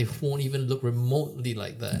now. They won't even look remotely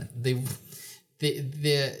like that.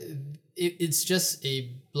 It's just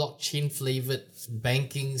a blockchain flavored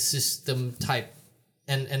banking system type,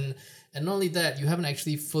 and not only that, you haven't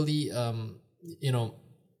actually fully when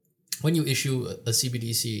you issue a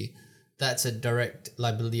CBDC, that's a direct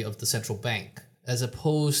liability of the central bank, as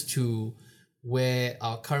opposed to where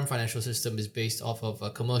our current financial system is based off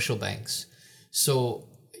of commercial banks. So,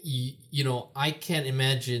 I can't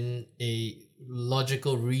imagine a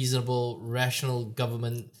logical, reasonable, rational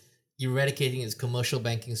government eradicating its commercial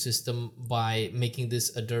banking system by making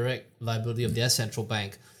this a direct liability of their central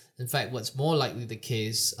bank. In fact, what's more likely the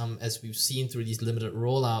case, as we've seen through these limited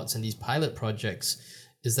rollouts and these pilot projects,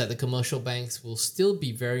 is that the commercial banks will still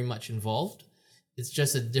be very much involved. It's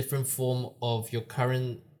just a different form of your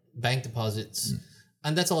current bank deposits.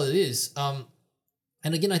 And that's all it is.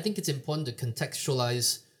 And again, I think it's important to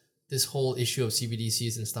contextualize this whole issue of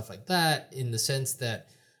CBDCs and stuff like that, in the sense that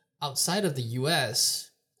outside of the US,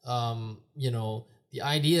 the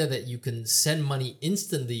idea that you can send money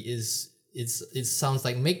instantly it sounds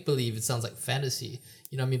like make-believe. It sounds like fantasy.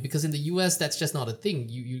 Because in the US, that's just not a thing.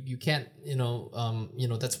 You can't,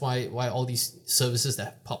 that's why all these services that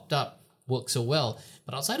have popped up work so well.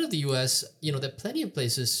 But outside of the US, there are plenty of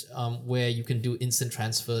places where you can do instant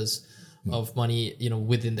transfers of money,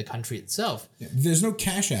 within the country itself. Yeah. There's no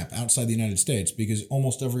Cash App outside the United States, because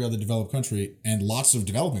almost every other developed country and lots of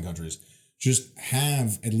developing countries just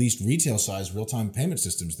have at least retail-sized real-time payment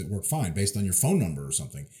systems that work fine based on your phone number or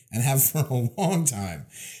something, and have for a long time.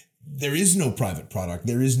 There is no private product.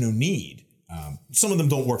 There is no need. Some of them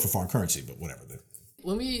don't work for foreign currency, but whatever.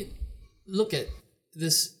 When we look at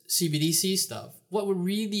this CBDC stuff, what we're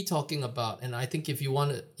really talking about, and I think if you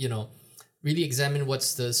want to, really examine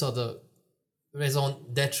what's the sort of raison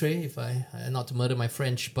d'etre, not to murder my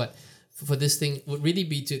French, but for this thing, would really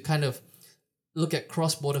be to kind of look at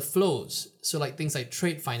cross-border flows. So like things like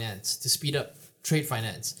trade finance to speed up trade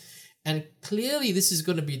finance. And clearly this is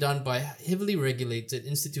going to be done by heavily regulated,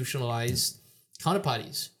 institutionalized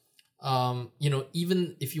counterparties.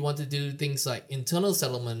 Even if you want to do things like internal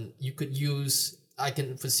settlement, you could use, I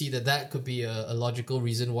can foresee that could be a logical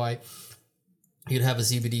reason why you'd have a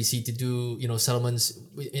CBDC to do, settlements,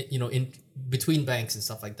 in between banks and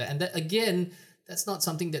stuff like that. And that, again, that's not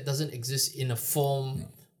something that doesn't exist in a form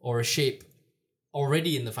or a shape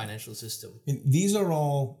already in the financial system. And these are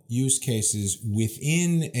all use cases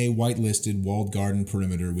within a whitelisted walled garden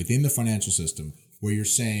perimeter within the financial system where you're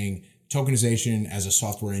saying tokenization as a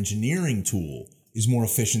software engineering tool is more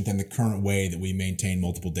efficient than the current way that we maintain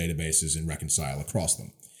multiple databases and reconcile across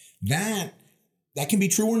them. That can be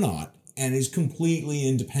true or not, and is completely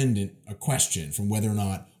independent a question from whether or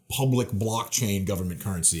not public blockchain government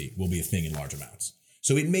currency will be a thing in large amounts.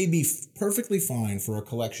 So it may be perfectly fine for a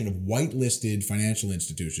collection of whitelisted financial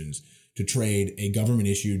institutions to trade a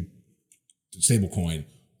government-issued stablecoin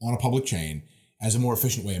on a public chain as a more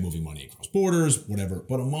efficient way of moving money across borders, whatever.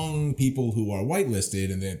 But among people who are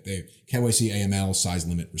whitelisted and the KYC, AML, size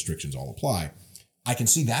limit restrictions all apply, I can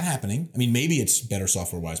see that happening. I mean, maybe it's better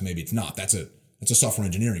software-wise, maybe it's not. That's a software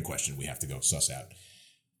engineering question we have to go suss out.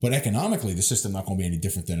 But economically, the system not going to be any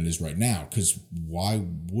different than it is right now, because why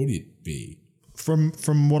would it be?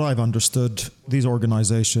 From what I've understood, these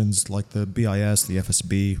organizations like the BIS, the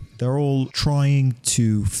FSB, they're all trying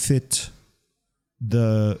to fit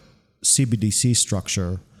the CBDC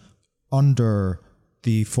structure under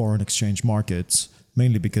the foreign exchange markets,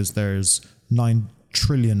 mainly because there's 9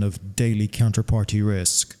 trillion of daily counterparty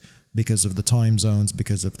risk because of the time zones,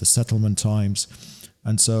 because of the settlement times.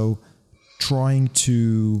 And so trying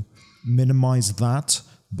to minimize that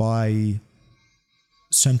by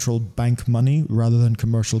central bank money rather than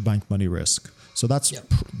commercial bank money risk. So that's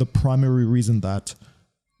the primary reason that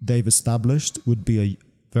they've established would be a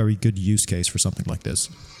very good use case for something like this.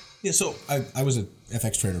 Yeah, so I was an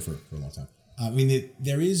FX trader for a long time. I mean,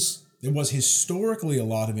 there was historically a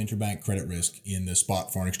lot of interbank credit risk in the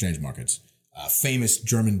spot foreign exchange markets. Famous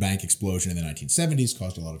German bank explosion in the 1970s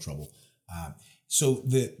caused a lot of trouble. So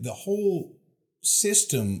the whole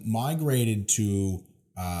system migrated to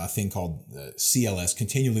a thing called CLS,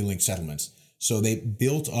 continually linked settlements. So they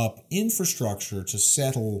built up infrastructure to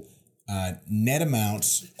settle net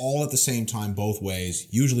amounts all at the same time, both ways,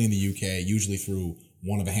 usually in the UK, usually through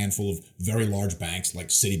one of a handful of very large banks like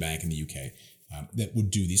Citibank in the UK that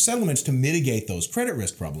would do these settlements to mitigate those credit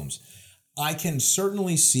risk problems. I can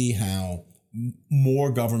certainly see how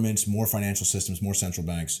more governments, more financial systems, more central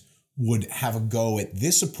banks would have a go at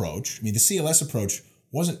this approach. I mean, the CLS approach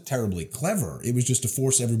wasn't terribly clever. It was just to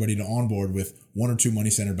force everybody to onboard with 1 or 2 money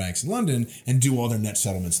center banks in London and do all their net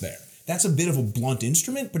settlements there. That's a bit of a blunt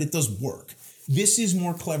instrument, but it does work. This is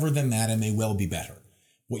more clever than that and may well be better.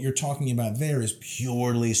 What you're talking about there is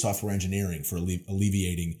purely software engineering for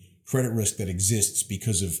alleviating credit risk that exists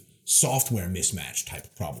because of software mismatch type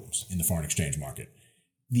of problems in the foreign exchange market.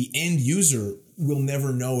 The end user will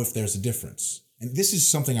never know if there's a difference. And this is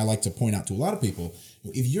something I like to point out to a lot of people.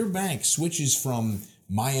 If your bank switches from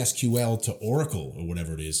MySQL to Oracle or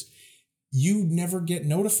whatever it is, you never get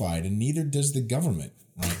notified, and neither does the government.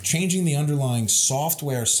 Right? Changing the underlying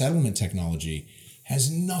software settlement technology has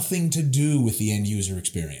nothing to do with the end user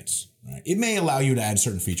experience. Right? It may allow you to add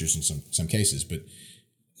certain features in some cases, but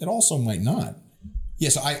it also might not.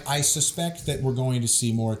 Yes, I suspect that we're going to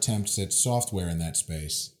see more attempts at software in that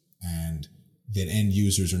space, and that end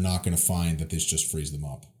users are not going to find that this just frees them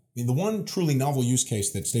up. I mean, the one truly novel use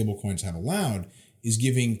case that stablecoins have allowed is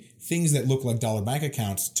giving things that look like dollar bank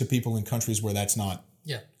accounts to people in countries where that's not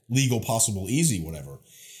legal, possible, easy, whatever.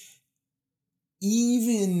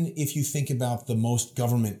 Even if you think about the most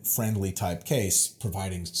government-friendly type case,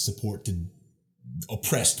 providing support to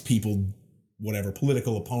oppressed people, whatever,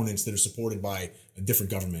 political opponents that are supported by a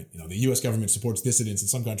different government. You know, the U.S. government supports dissidents in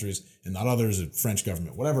some countries and not others, the French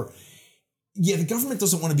government, whatever. Yeah, the government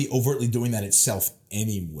doesn't want to be overtly doing that itself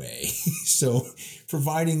anyway. So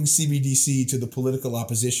providing CBDC to the political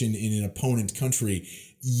opposition in an opponent country,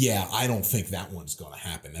 yeah, I don't think that one's going to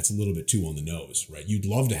happen. That's a little bit too on the nose, right? You'd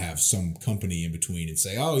love to have some company in between and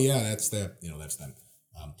say, oh yeah, that's them.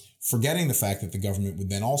 Forgetting the fact that the government would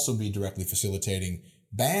then also be directly facilitating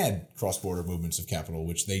bad cross-border movements of capital,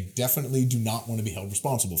 which they definitely do not want to be held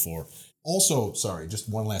responsible for. Also,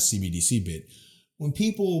 just one last CBDC bit. When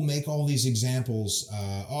people make all these examples,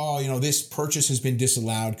 this purchase has been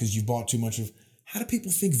disallowed because you bought too much of, how do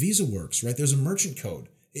people think Visa works, right? There's a merchant code.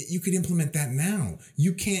 You could implement that now.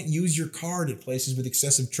 You can't use your card at places with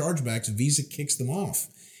excessive chargebacks. Visa kicks them off.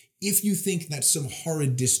 If you think that's some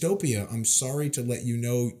horrid dystopia, I'm sorry to let you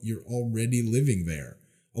know you're already living there.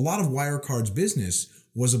 A lot of Wirecard's business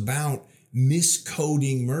was about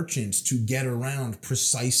miscoding merchants to get around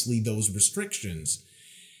precisely those restrictions.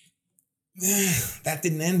 That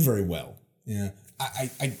didn't end very well. Yeah, I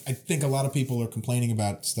think a lot of people are complaining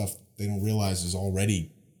about stuff they don't realize has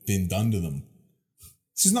already been done to them.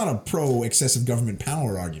 This is not a pro-excessive government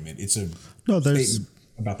power argument. It's a statement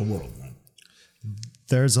about the world, right?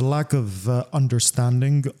 There's a lack of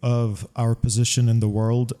understanding of our position in the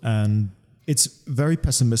world, and it's very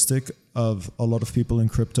pessimistic of a lot of people in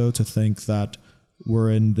crypto to think that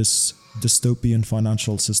we're in this dystopian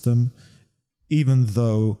financial system, even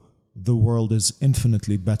though the world is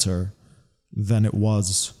infinitely better than it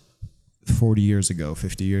was 40 years ago,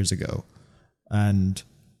 50 years ago. And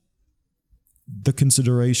the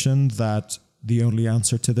consideration that the only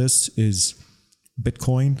answer to this is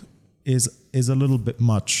Bitcoin is a little bit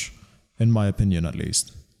much, in my opinion, at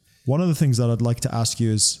least. One of the things that I'd like to ask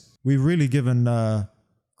you is, we've really given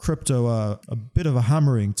crypto a bit of a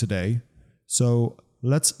hammering today. So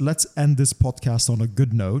let's end this podcast on a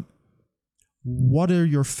good note. What are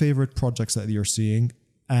your favorite projects that you're seeing,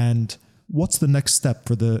 and what's the next step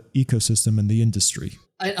for the ecosystem and the industry?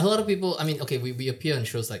 A lot of people, I mean, okay, we appear on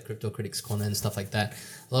shows like Crypto Critics Corner and stuff like that.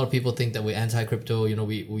 A lot of people think that we're anti-crypto. You know,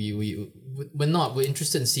 we're not. We're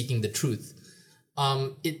interested in seeking the truth.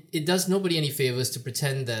 It does nobody any favors to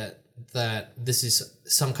pretend that this is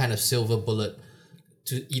some kind of silver bullet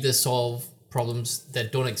to either solve problems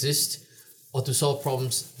that don't exist or to solve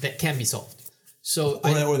problems that can be solved. So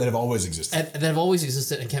or that have always existed. And that have always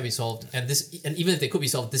existed and can be solved. And even if they could be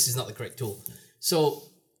solved, this is not the correct tool. So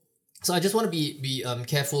I just want to be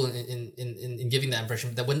careful in giving that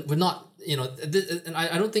impression that we're not, you know, and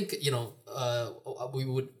I don't think, you know, we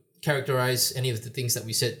would characterize any of the things that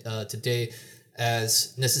we said today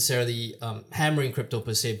as necessarily hammering crypto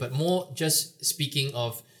per se, but more just speaking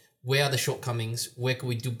of where are the shortcomings, where can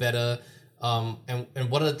we do better, and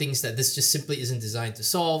what are the things that this just simply isn't designed to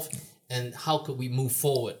solve, and how could we move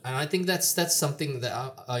forward? And I think that's something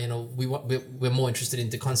that you know, we're more interested in,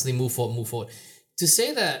 to constantly move forward. To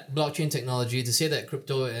say that blockchain technology, to say that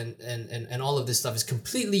crypto and all of this stuff is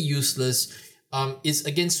completely useless, is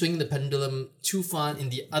again swinging the pendulum too far in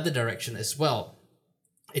the other direction as well.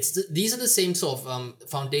 These are the same sort of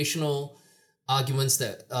foundational arguments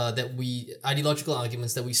ideological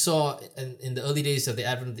arguments that we saw in the early days of the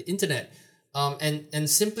advent of the internet, and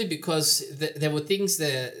simply because there were things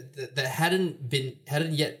that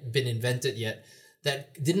hadn't yet been invented yet,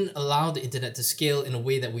 that didn't allow the internet to scale in a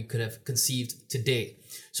way that we could have conceived today.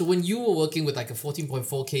 So when you were working with like a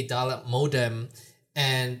 14.4K dial-up modem,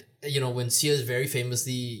 and you know, when Sears very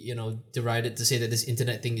famously, you know, derided to say that this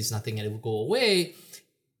internet thing is nothing and it will go away,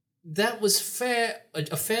 that was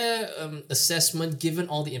a fair assessment given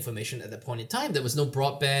all the information at that point in time. There was no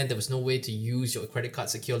broadband, there was no way to use your credit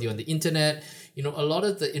card securely on the internet. You know, a lot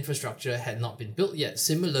of the infrastructure had not been built yet.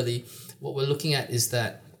 Similarly, what we're looking at is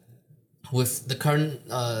that with the current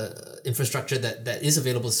infrastructure that is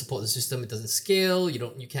available to support the system, it doesn't scale.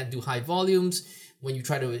 You can't do high volumes. When you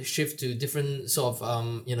try to shift to different sort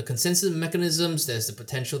of you know, consensus mechanisms, there's the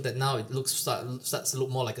potential that now it starts to look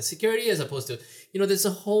more like a security, as opposed to, you know, there's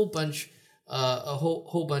a whole bunch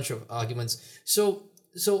of arguments. So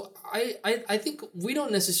I think we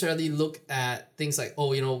don't necessarily look at things like,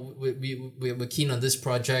 oh, you know, we're keen on this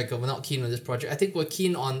project or we're not keen on this project. I think we're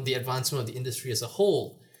keen on the advancement of the industry as a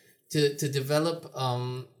whole, to develop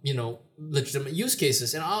you know, legitimate use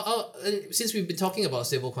cases. And I'll since we've been talking about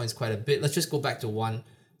stablecoins quite a bit, let's just go back to one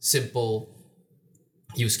simple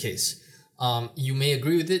use case. You may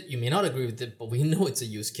agree with it, you may not agree with it, but we know it's a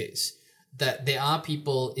use case. That there are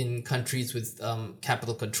people in countries with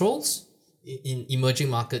capital controls in emerging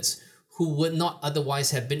markets who would not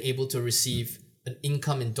otherwise have been able to receive an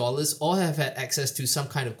income in dollars or have had access to some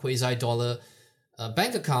kind of quasi-dollar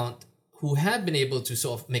bank account, who have been able to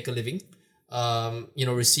sort of make a living, you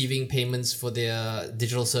know, receiving payments for their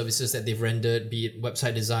digital services that they've rendered, be it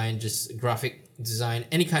website design, just graphic design,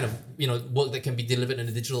 any kind of, you know, work that can be delivered in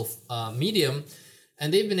a digital medium.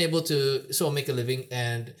 And they've been able to sort of make a living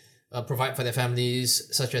and provide for their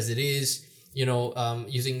families, such as it is, you know,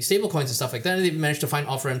 using stablecoins and stuff like that. And they've managed to find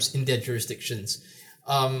off-ramps in their jurisdictions.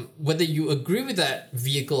 Whether you agree with that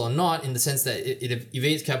vehicle or not, in the sense that it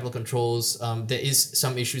evades capital controls, there is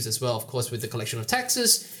some issues as well, of course, with the collection of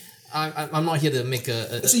taxes. I'm not here to make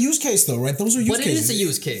it's a use case though, right? Those are use cases. But it is a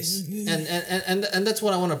use case. And that's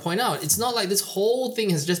what I want to point out. It's not like this whole thing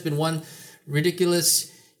has just been one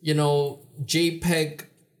ridiculous, you know, JPEG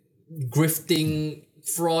grifting,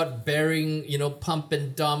 fraud bearing, you know, pump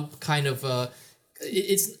and dump kind of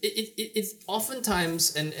it's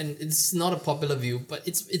oftentimes, and it's not a popular view, but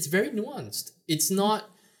it's very nuanced. It's not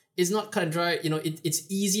cut and dry. It's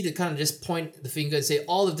easy to kind of just point the finger and say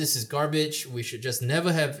all of this is garbage. We should just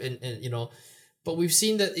never have, and but we've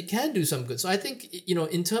seen that it can do some good. So I think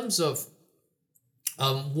in terms of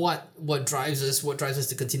what drives us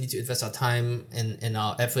to continue to invest our time and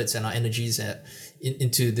our efforts and our energies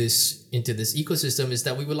into this ecosystem is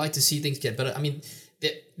that we would like to see things get better. I mean,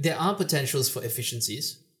 there are potentials for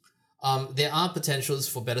efficiencies. There are potentials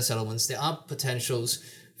for better settlements. There are potentials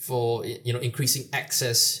for increasing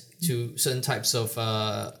access to certain types of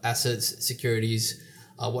assets, securities,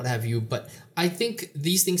 what have you. But I think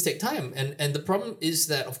these things take time, and the problem is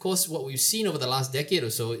that, of course, what we've seen over the last decade or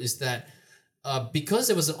so is that because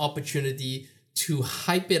there was an opportunity to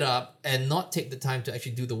hype it up and not take the time to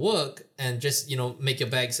actually do the work and just make your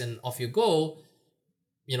bags and off you go.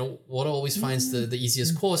 Water always finds the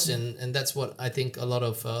easiest course, and that's what I think a lot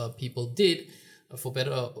of people did, for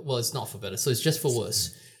better. Well, it's not for better, so it's just for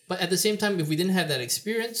worse. But at the same time, if we didn't have that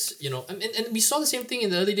experience, and we saw the same thing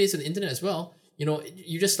in the early days of the internet as well.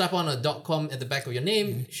 You just slap on a .com at the back of your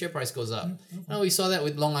name, share price goes up. Now we saw that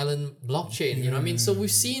with Long Island blockchain. So we've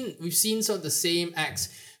seen sort of the same acts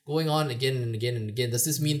going on again and again and again. Does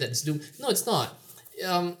this mean that it's doomed? No, it's not.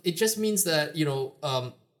 It just means that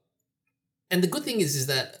and the good thing is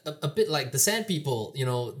that a bit like the sand people,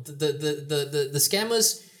 the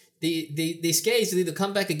scammers, they scare easily. They'll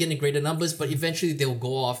come back again in greater numbers, but eventually they'll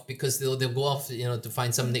go off because they'll go off to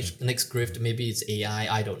find some next grift. Maybe it's AI.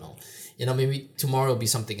 I don't know. Maybe tomorrow will be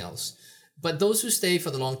something else. But those who stay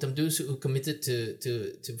for the long term, those who committed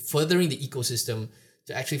to furthering the ecosystem,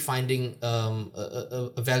 to actually finding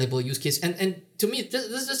a valuable use case. And to me,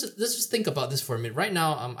 let's just think about this for a minute. Right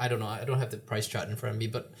now, I don't know. I don't have the price chart in front of me,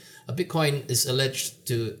 but a Bitcoin is alleged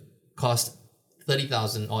to cost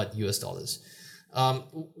 $30,000 odd US.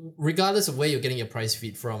 Regardless of where you're getting your price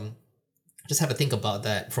feed from, just have a think about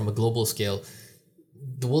that from a global scale.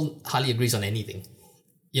 The world hardly agrees on anything,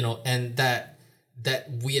 and that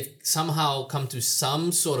we have somehow come to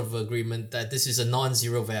some sort of agreement that this is a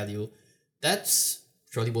non-zero value. That's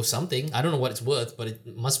surely worth something. I don't know what it's worth, but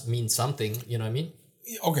it must mean something. You know what I mean?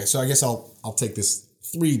 Okay, so I guess I'll take this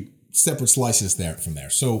 3 separate slices from there.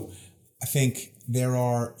 So I think there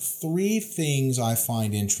are 3 things I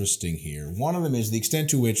find interesting here. One of them is the extent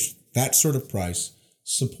to which that sort of price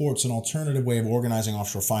supports an alternative way of organizing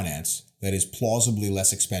offshore finance that is plausibly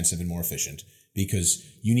less expensive and more efficient, because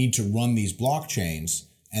you need to run these blockchains,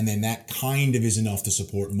 and then that kind of is enough to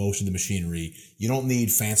support most of the machinery. You don't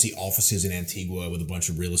need fancy offices in Antigua with a bunch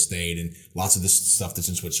of real estate and lots of this stuff that's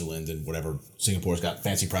in Switzerland and whatever. Singapore's got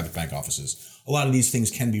fancy private bank offices. A lot of these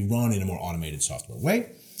things can be run in a more automated software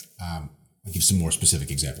way. I'll give some more specific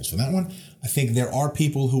examples for that one. I think there are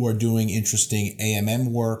people who are doing interesting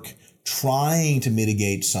AMM work, trying to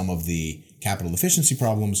mitigate some of the capital efficiency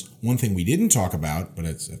problems. One thing we didn't talk about, but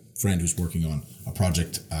it's a friend who's working on a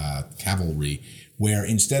project, Cavalry, where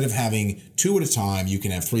instead of having 2 at a time, you can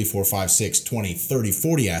have 3, 4, 5, 6, 20, 30,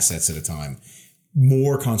 40 assets at a time.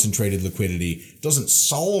 More concentrated liquidity doesn't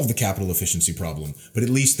solve the capital efficiency problem, but at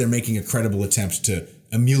least they're making a credible attempt to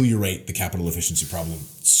ameliorate the capital efficiency problem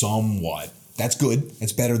somewhat. That's good.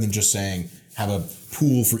 That's better than just saying have a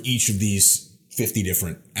pool for each of these 50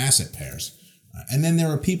 different asset pairs. And then there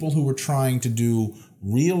are people who are trying to do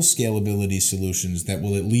real scalability solutions that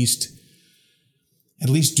will at least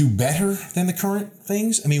do better than the current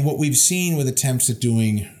things. I mean, what we've seen with attempts at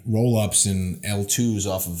doing roll-ups and L2s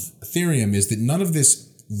off of Ethereum is that none of this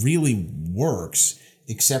really works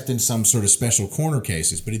except in some sort of special corner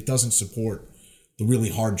cases, but it doesn't support the really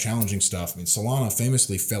hard, challenging stuff. I mean, Solana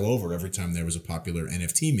famously fell over every time there was a popular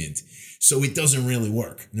NFT mint, so it doesn't really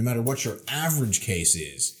work. No matter what your average case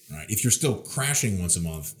is, right? If you're still crashing once a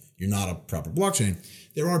month, you're not a proper blockchain.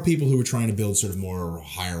 There are people who are trying to build sort of more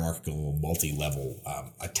hierarchical, multi-level,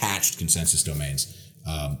 attached consensus domains.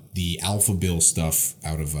 The Alpha Bill stuff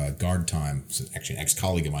out of Guard Time, so actually an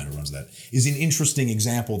ex-colleague of mine who runs that, is an interesting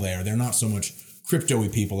example there. They're not so much crypto-y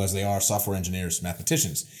people as they are software engineers,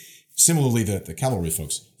 mathematicians. Similarly, the Cavalry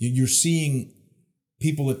folks, you're seeing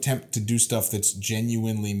people attempt to do stuff that's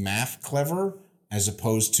genuinely math clever, as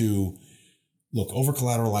opposed to, look,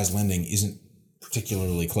 over-collateralized lending isn't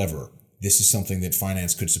particularly clever. This is something that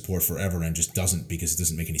finance could support forever and just doesn't, because it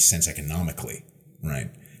doesn't make any sense economically, right?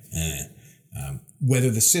 Whether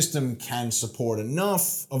the system can support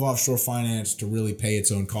enough of offshore finance to really pay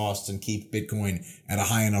its own costs and keep Bitcoin at a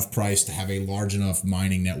high enough price to have a large enough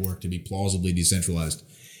mining network to be plausibly decentralized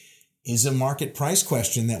is a market price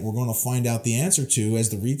question that we're going to find out the answer to as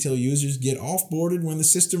the retail users get offboarded when the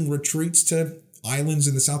system retreats to islands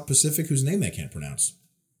in the South Pacific whose name they can't pronounce.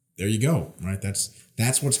 There you go, right?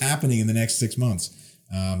 That's what's happening in the next 6 months.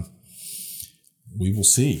 We will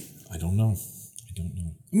see. I don't know.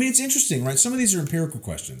 I mean, it's interesting, right? Some of these are empirical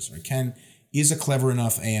questions, right? Is a clever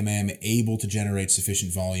enough AMM able to generate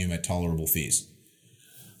sufficient volume at tolerable fees?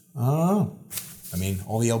 I mean,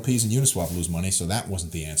 all the LPs in Uniswap lose money, so that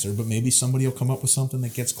wasn't the answer. But maybe somebody will come up with something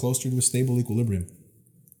that gets closer to a stable equilibrium.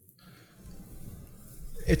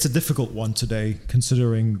 It's a difficult one today,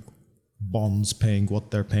 considering bonds paying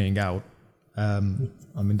what they're paying out. I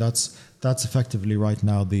mean, that's effectively right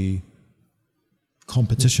now the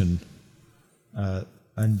competition,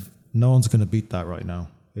 and no one's going to beat that right now.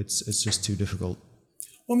 It's just too difficult.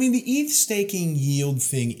 Well, I mean, the ETH staking yield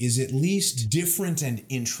thing is at least different and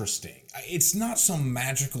interesting. It's not some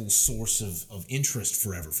magical source of interest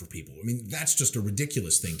forever for people. I mean, that's just a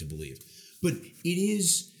ridiculous thing to believe. But it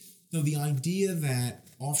is, the idea that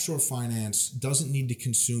offshore finance doesn't need to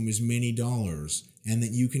consume as many dollars and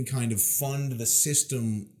that you can kind of fund the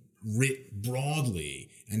system writ broadly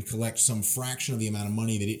and collect some fraction of the amount of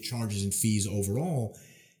money that it charges in fees overall,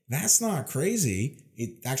 that's not crazy.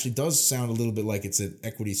 It actually does sound a little bit like it's an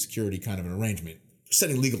equity security kind of an arrangement.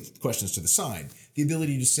 Setting legal questions to the side, the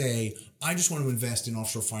ability to say, I just want to invest in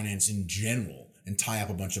offshore finance in general and tie up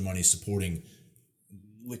a bunch of money supporting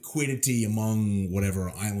liquidity among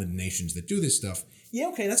whatever island nations that do this stuff. Yeah,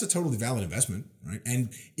 okay, that's a totally valid investment, right?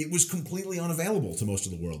 And it was completely unavailable to most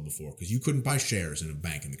of the world before because you couldn't buy shares in a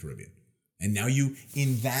bank in the Caribbean. And now you,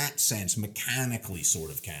 in that sense, mechanically sort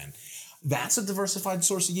of can. That's a diversified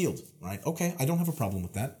source of yield, right? Okay, I don't have a problem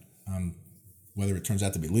with that. Whether it turns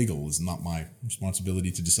out to be legal is not my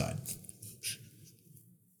responsibility to decide.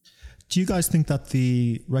 Do you guys think that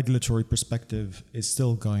the regulatory perspective is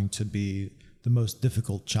still going to be the most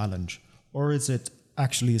difficult challenge? Or is it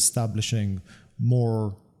actually establishing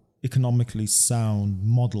more economically sound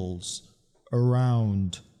models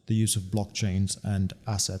around the use of blockchains and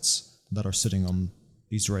assets that are sitting on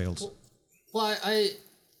these rails? Well,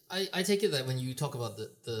 I take it that when you talk about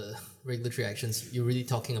the regulatory actions, you're really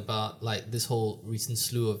talking about like this whole recent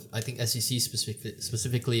slew of, I think, SEC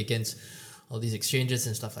specifically against all these exchanges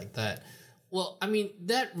and stuff like that. Well, I mean,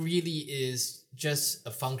 that really is just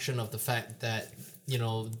a function of the fact that,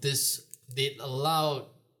 they allowed,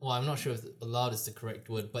 well, I'm not sure if allowed is the correct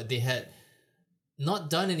word, but they had not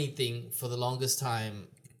done anything for the longest time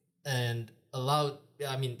and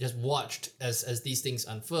just watched as these things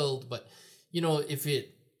unfurled. But,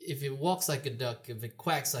 if it walks like a duck, if it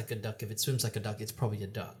quacks like a duck, if it swims like a duck, it's probably a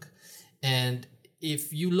duck. And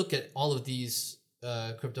if you look at all of these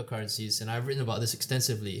cryptocurrencies, and I've written about this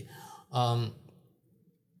extensively,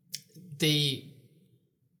 they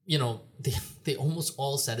almost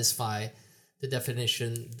all satisfy the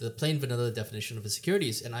definition, the plain vanilla definition of a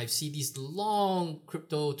securities. And I see these long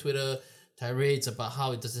crypto Twitter tirades about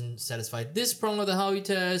how it doesn't satisfy this prong of the Howey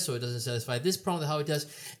test, or it doesn't satisfy this prong of the Howey test,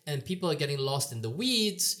 and people are getting lost in the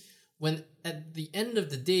weeds, when at the end of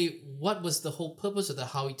the day, what was the whole purpose of the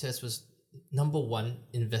Howey test was, number one,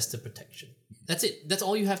 investor protection. That's it. That's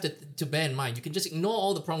all you have to bear in mind. You can just ignore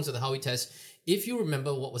all the prongs of the Howey test if you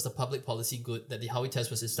remember what was the public policy good that the Howey test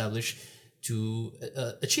was established to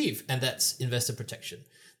achieve, and that's investor protection.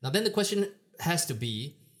 Now then the question has to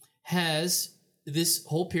be, has this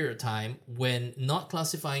whole period of time when not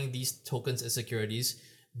classifying these tokens as securities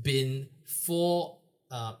been for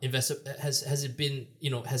investor, has it been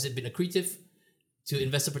accretive to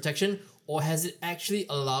investor protection, or has it actually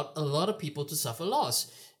allowed a lot of people to suffer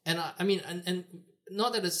loss? And I mean, and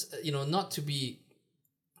not that it's, not to be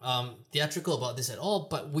theatrical about this at all,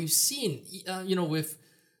 but we've seen,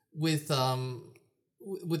 with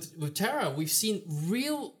Terra, we've seen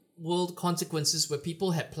real world consequences where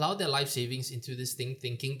people had plowed their life savings into this thing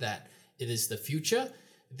thinking that it is the future.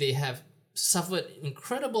 They have suffered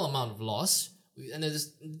incredible amount of loss, and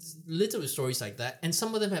there's literal stories like that, and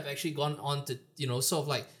some of them have actually gone on to sort of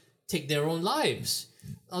like take their own lives.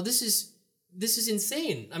 Now this is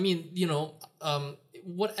insane. I mean,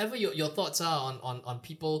 whatever your thoughts are on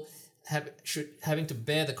people having to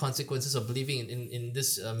bear the consequences of believing in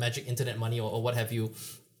this magic internet money or what have you,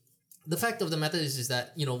 the fact of the matter is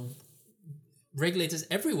that, regulators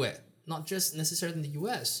everywhere, not just necessarily in the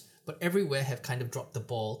US, but everywhere have kind of dropped the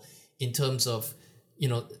ball in terms of,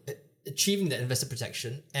 achieving that investor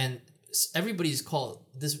protection. And everybody's called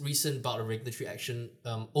this recent bout of regulatory action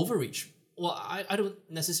overreach. Well, I don't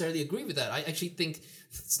necessarily agree with that. I actually think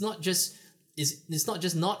it's not just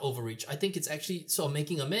not overreach. I think it's actually sort of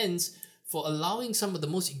making amends for allowing some of the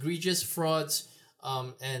most egregious frauds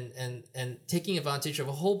and taking advantage of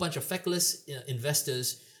a whole bunch of feckless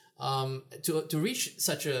investors to reach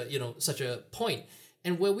such a point,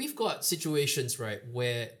 and where we've got situations, right,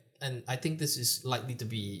 where, and I think this is likely to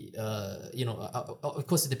be of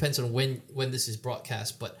course it depends on when this is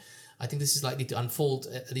broadcast, but I think this is likely to unfold,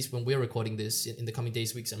 at least when we're recording this, in the coming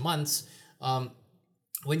days, weeks, and months.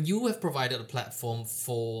 When you have provided a platform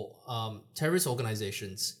for terrorist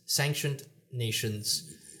organizations, sanctioned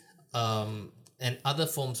nations, and other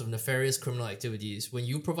forms of nefarious criminal activities, when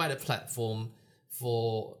you provide a platform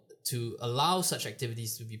to allow such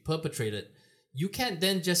activities to be perpetrated, you can't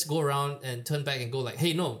then just go around and turn back and go like,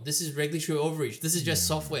 hey, no, this is regulatory overreach. This is just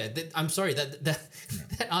software. I'm sorry, that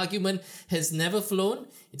argument has never flown.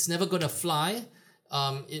 It's never going to fly.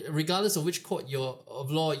 Regardless of which court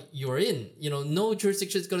of law you're in, no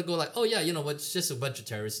jurisdiction is going to go like, oh yeah, it's just a bunch of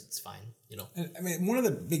terrorists. It's fine. And, I mean, one of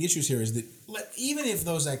the big issues here is that even if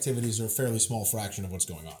those activities are a fairly small fraction of what's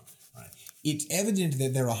going on, right, it's evident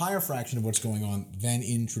that they're a higher fraction of what's going on than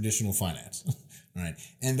in traditional finance, right?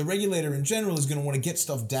 And the regulator in general is going to want to get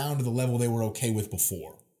stuff down to the level they were okay with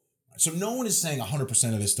before. So no one is saying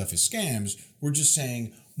 100% of this stuff is scams. We're just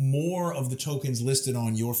saying more of the tokens listed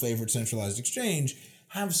on your favorite centralized exchange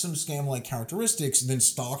have some scam-like characteristics than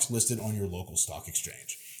stocks listed on your local stock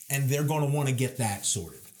exchange. And they're going to want to get that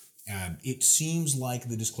sorted. It seems like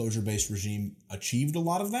the disclosure-based regime achieved a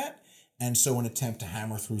lot of that. And so an attempt to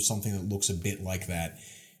hammer through something that looks a bit like that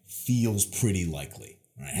feels pretty likely.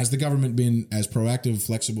 Right. Has the government been as proactive,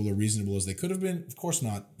 flexible, or reasonable as they could have been? Of course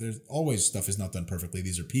not. There's always stuff is not done perfectly.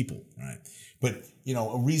 These are people, right? But,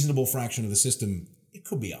 a reasonable fraction of the system, it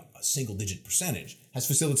could be a single-digit percentage, has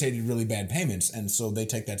facilitated really bad payments, and so they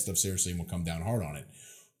take that stuff seriously and will come down hard on it.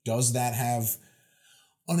 Does that have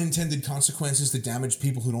unintended consequences that damage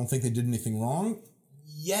people who don't think they did anything wrong?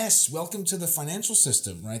 Yes. Welcome to the financial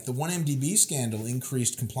system, right? The 1MDB scandal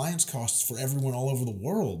increased compliance costs for everyone all over the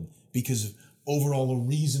world because of overall a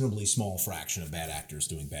reasonably small fraction of bad actors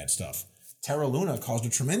doing bad stuff. Terra Luna caused a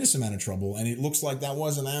tremendous amount of trouble, and it looks like that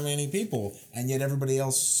wasn't that many people, and yet everybody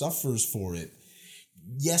else suffers for it.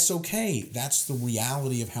 Yes, okay, that's the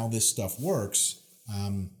reality of how this stuff works.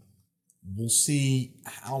 We'll see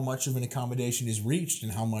how much of an accommodation is reached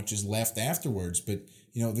and how much is left afterwards. But,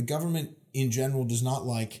 the government in general does not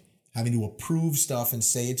like having to approve stuff and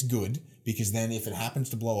say it's good, because then if it happens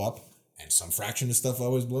to blow up, and some fraction of stuff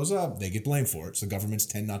always blows up, they get blamed for it. So governments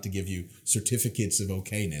tend not to give you certificates of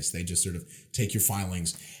okayness. They just sort of take your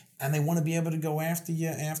filings. And they want to be able to go after you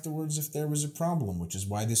afterwards if there was a problem, which is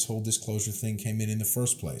why this whole disclosure thing came in the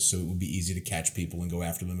first place. So it would be easy to catch people and go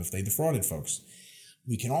after them if they defrauded folks.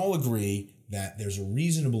 We can all agree that there's a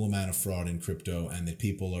reasonable amount of fraud in crypto and that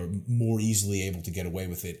people are more easily able to get away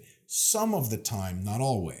with it some of the time, not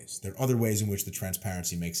always. There are other ways in which the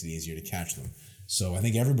transparency makes it easier to catch them. So I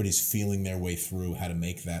think everybody's feeling their way through how to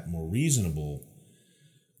make that more reasonable.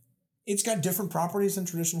 It's got different properties than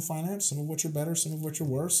traditional finance, some of which are better, some of which are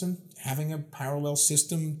worse, and having a parallel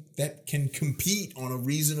system that can compete on a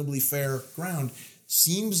reasonably fair ground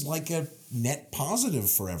seems like a net positive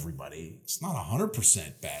for everybody. It's not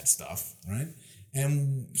 100% bad stuff, right?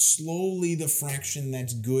 And slowly the fraction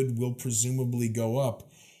that's good will presumably go up,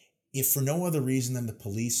 if for no other reason than the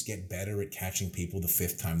police get better at catching people the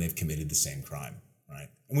fifth time they've committed the same crime, right?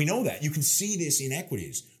 And we know that. You can see this in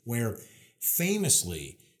equities, where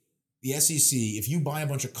famously the SEC, if you buy a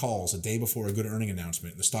bunch of calls a day before a good earning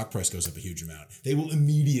announcement and the stock price goes up a huge amount, they will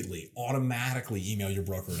immediately, automatically email your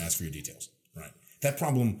broker and ask for your details, right? That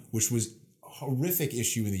problem, which was a horrific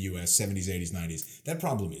issue in the US, 70s, 80s, 90s, that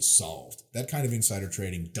problem is solved. That kind of insider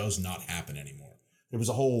trading does not happen anymore. There was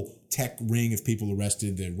a whole tech ring of people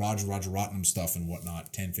arrested, the Roger Rajaratnam stuff and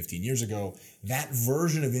whatnot 10, 15 years ago. That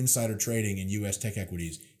version of insider trading in US tech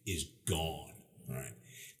equities is gone, right?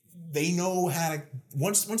 They know how to,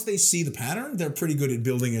 once they see the pattern, they're pretty good at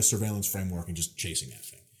building a surveillance framework and just chasing that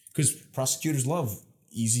thing. Because prosecutors love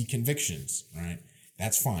easy convictions, right?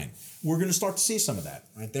 That's fine. We're going to start to see some of that,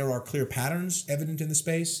 right? There are clear patterns evident in the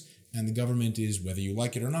space, and the government is, whether you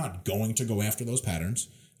like it or not, going to go after those patterns,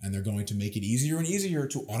 and they're going to make it easier and easier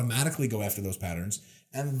to automatically go after those patterns,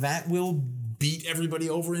 and that will beat everybody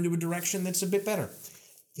over into a direction that's a bit better.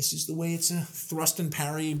 This is the way it's a thrust and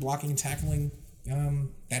parry, blocking and tackling.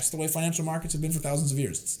 That's the way financial markets have been for thousands of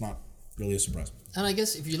years. It's not really a surprise. And I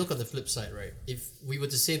guess if you look on the flip side, right, if we were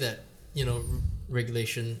to say that,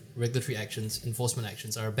 regulatory actions, enforcement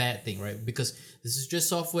actions are a bad thing, right? Because this is just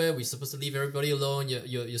software. We're supposed to leave everybody alone.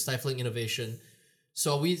 You're stifling innovation.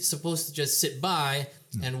 So are we supposed to just sit by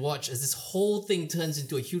and watch as this whole thing turns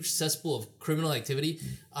into a huge cesspool of criminal activity?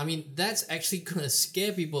 I mean, that's actually going to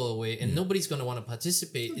scare people away, and nobody's going to want to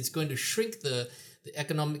participate. It's going to shrink the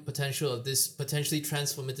economic potential of this potentially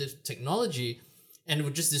transformative technology. and it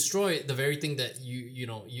would just destroy the very thing that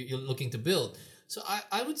you're looking to build. So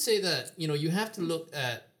I would say that you have to look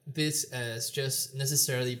at this as just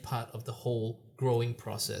necessarily part of the whole growing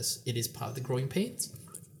process. It is part of the growing pains.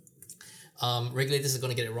 Regulators are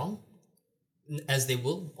going to get it wrong, as they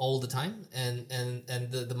will all the time, and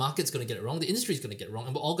the market's going to get it wrong. The industry is going to get it wrong,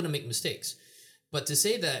 and we're all going to make mistakes. But to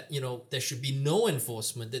say that there should be no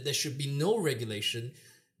enforcement, that there should be no regulation,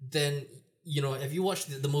 then have you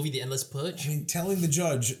watched the movie The Endless Purge? I mean, telling the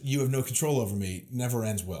judge you have no control over me never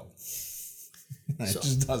ends well. It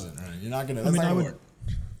just doesn't. Right? You're not going to.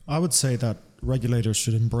 I would say that regulators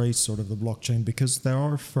should embrace sort of the blockchain, because there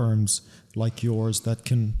are firms like yours that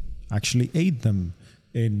can actually aid them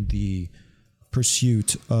in the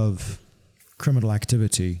pursuit of criminal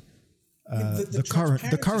activity. The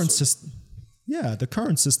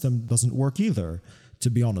current system doesn't work either, to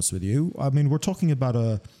be honest with you. I mean, we're talking about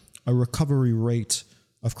a recovery rate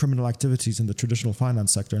of criminal activities in the traditional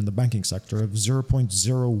finance sector and the banking sector of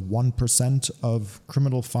 0.01% of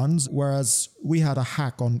criminal funds, whereas we had a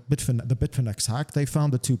hack on the Bitfinex hack. They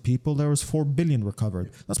found the two people. There was 4 billion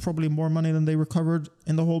recovered. That's probably more money than they recovered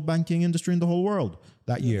in the whole banking industry in the whole world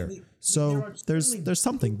that year. So there's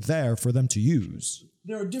something there for them to use.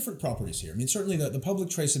 There are different properties here. I mean, certainly the public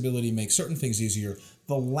traceability makes certain things easier.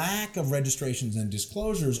 The lack of registrations and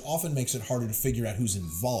disclosures often makes it harder to figure out who's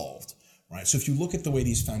involved. Right. So if you look at the way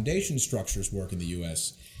these foundation structures work in the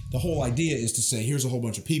U.S., the whole idea is to say, here's a whole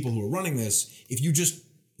bunch of people who are running this. If you just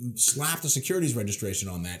slap the securities registration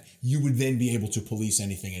on that, you would then be able to police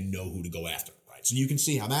anything and know who to go after. Right. So you can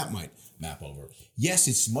see how that might map over. Yes,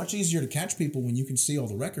 it's much easier to catch people when you can see all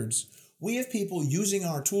the records. We have people using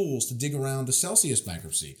our tools to dig around the Celsius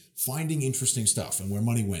bankruptcy, finding interesting stuff and where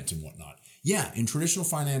money went and whatnot. Yeah, in traditional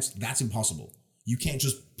finance, that's impossible. You can't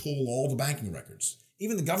just pull all the banking records.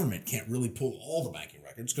 Even the government can't really pull all the banking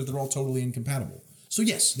records because they're all totally incompatible. So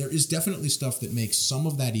yes, there is definitely stuff that makes some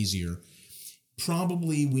of that easier.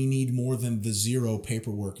 Probably we need more than the zero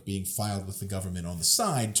paperwork being filed with the government on the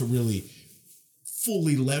side to really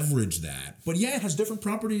fully leverage that. But yeah, it has different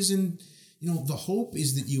properties, and the hope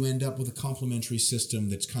is that you end up with a complementary system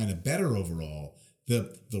that's kind of better overall.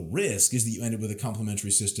 The risk is that you end up with a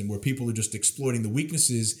complementary system where people are just exploiting the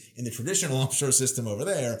weaknesses in the traditional offshore system over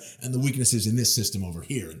there and the weaknesses in this system over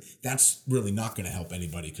here. And that's really not going to help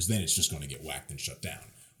anybody, because then it's just going to get whacked and shut down.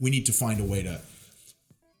 We need to find a way to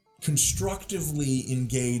constructively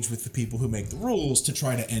engage with the people who make the rules to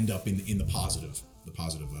try to end up in the positive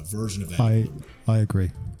version of that. I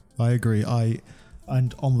agree.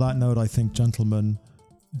 And on that note, I think, gentlemen,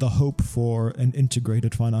 the hope for an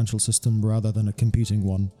integrated financial system rather than a competing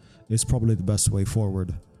one is probably the best way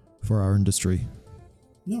forward for our industry.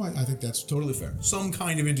 No, I think that's totally fair. Some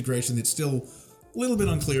kind of integration that's still a little bit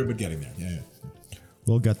unclear, but getting there. Yeah.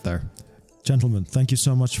 We'll get there. Gentlemen, thank you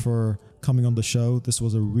so much for coming on the show. This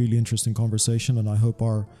was a really interesting conversation, and I hope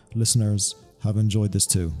our listeners have enjoyed this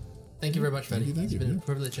too. Thank you very much, Fadi. Thank you. It's been a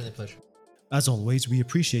privilege and a pleasure. As always, we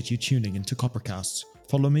appreciate you tuning into CopperCast.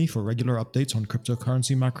 Follow me for regular updates on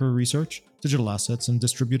cryptocurrency macro research, digital assets, and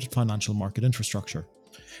distributed financial market infrastructure.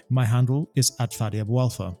 My handle is @Fadi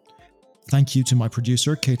Aboualfa. Thank you to my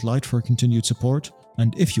producer, Kate Light, for continued support.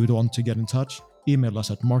 And if you would want to get in touch, email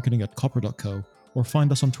us at marketing@copper.co or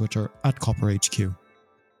find us on Twitter @CopperHQ.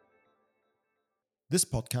 This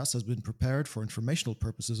podcast has been prepared for informational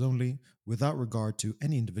purposes only, without regard to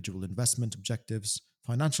any individual investment objectives,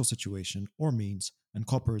 financial situation, or means, and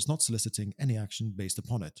Copper is not soliciting any action based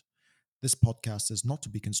upon it. This podcast is not to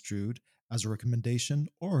be construed as a recommendation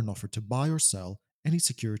or an offer to buy or sell any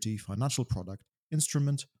security, financial product,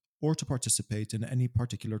 instrument, or to participate in any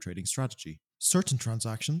particular trading strategy. Certain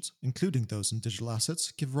transactions, including those in digital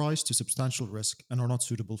assets, give rise to substantial risk and are not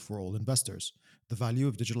suitable for all investors. The value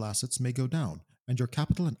of digital assets may go down, and your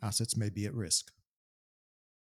capital and assets may be at risk.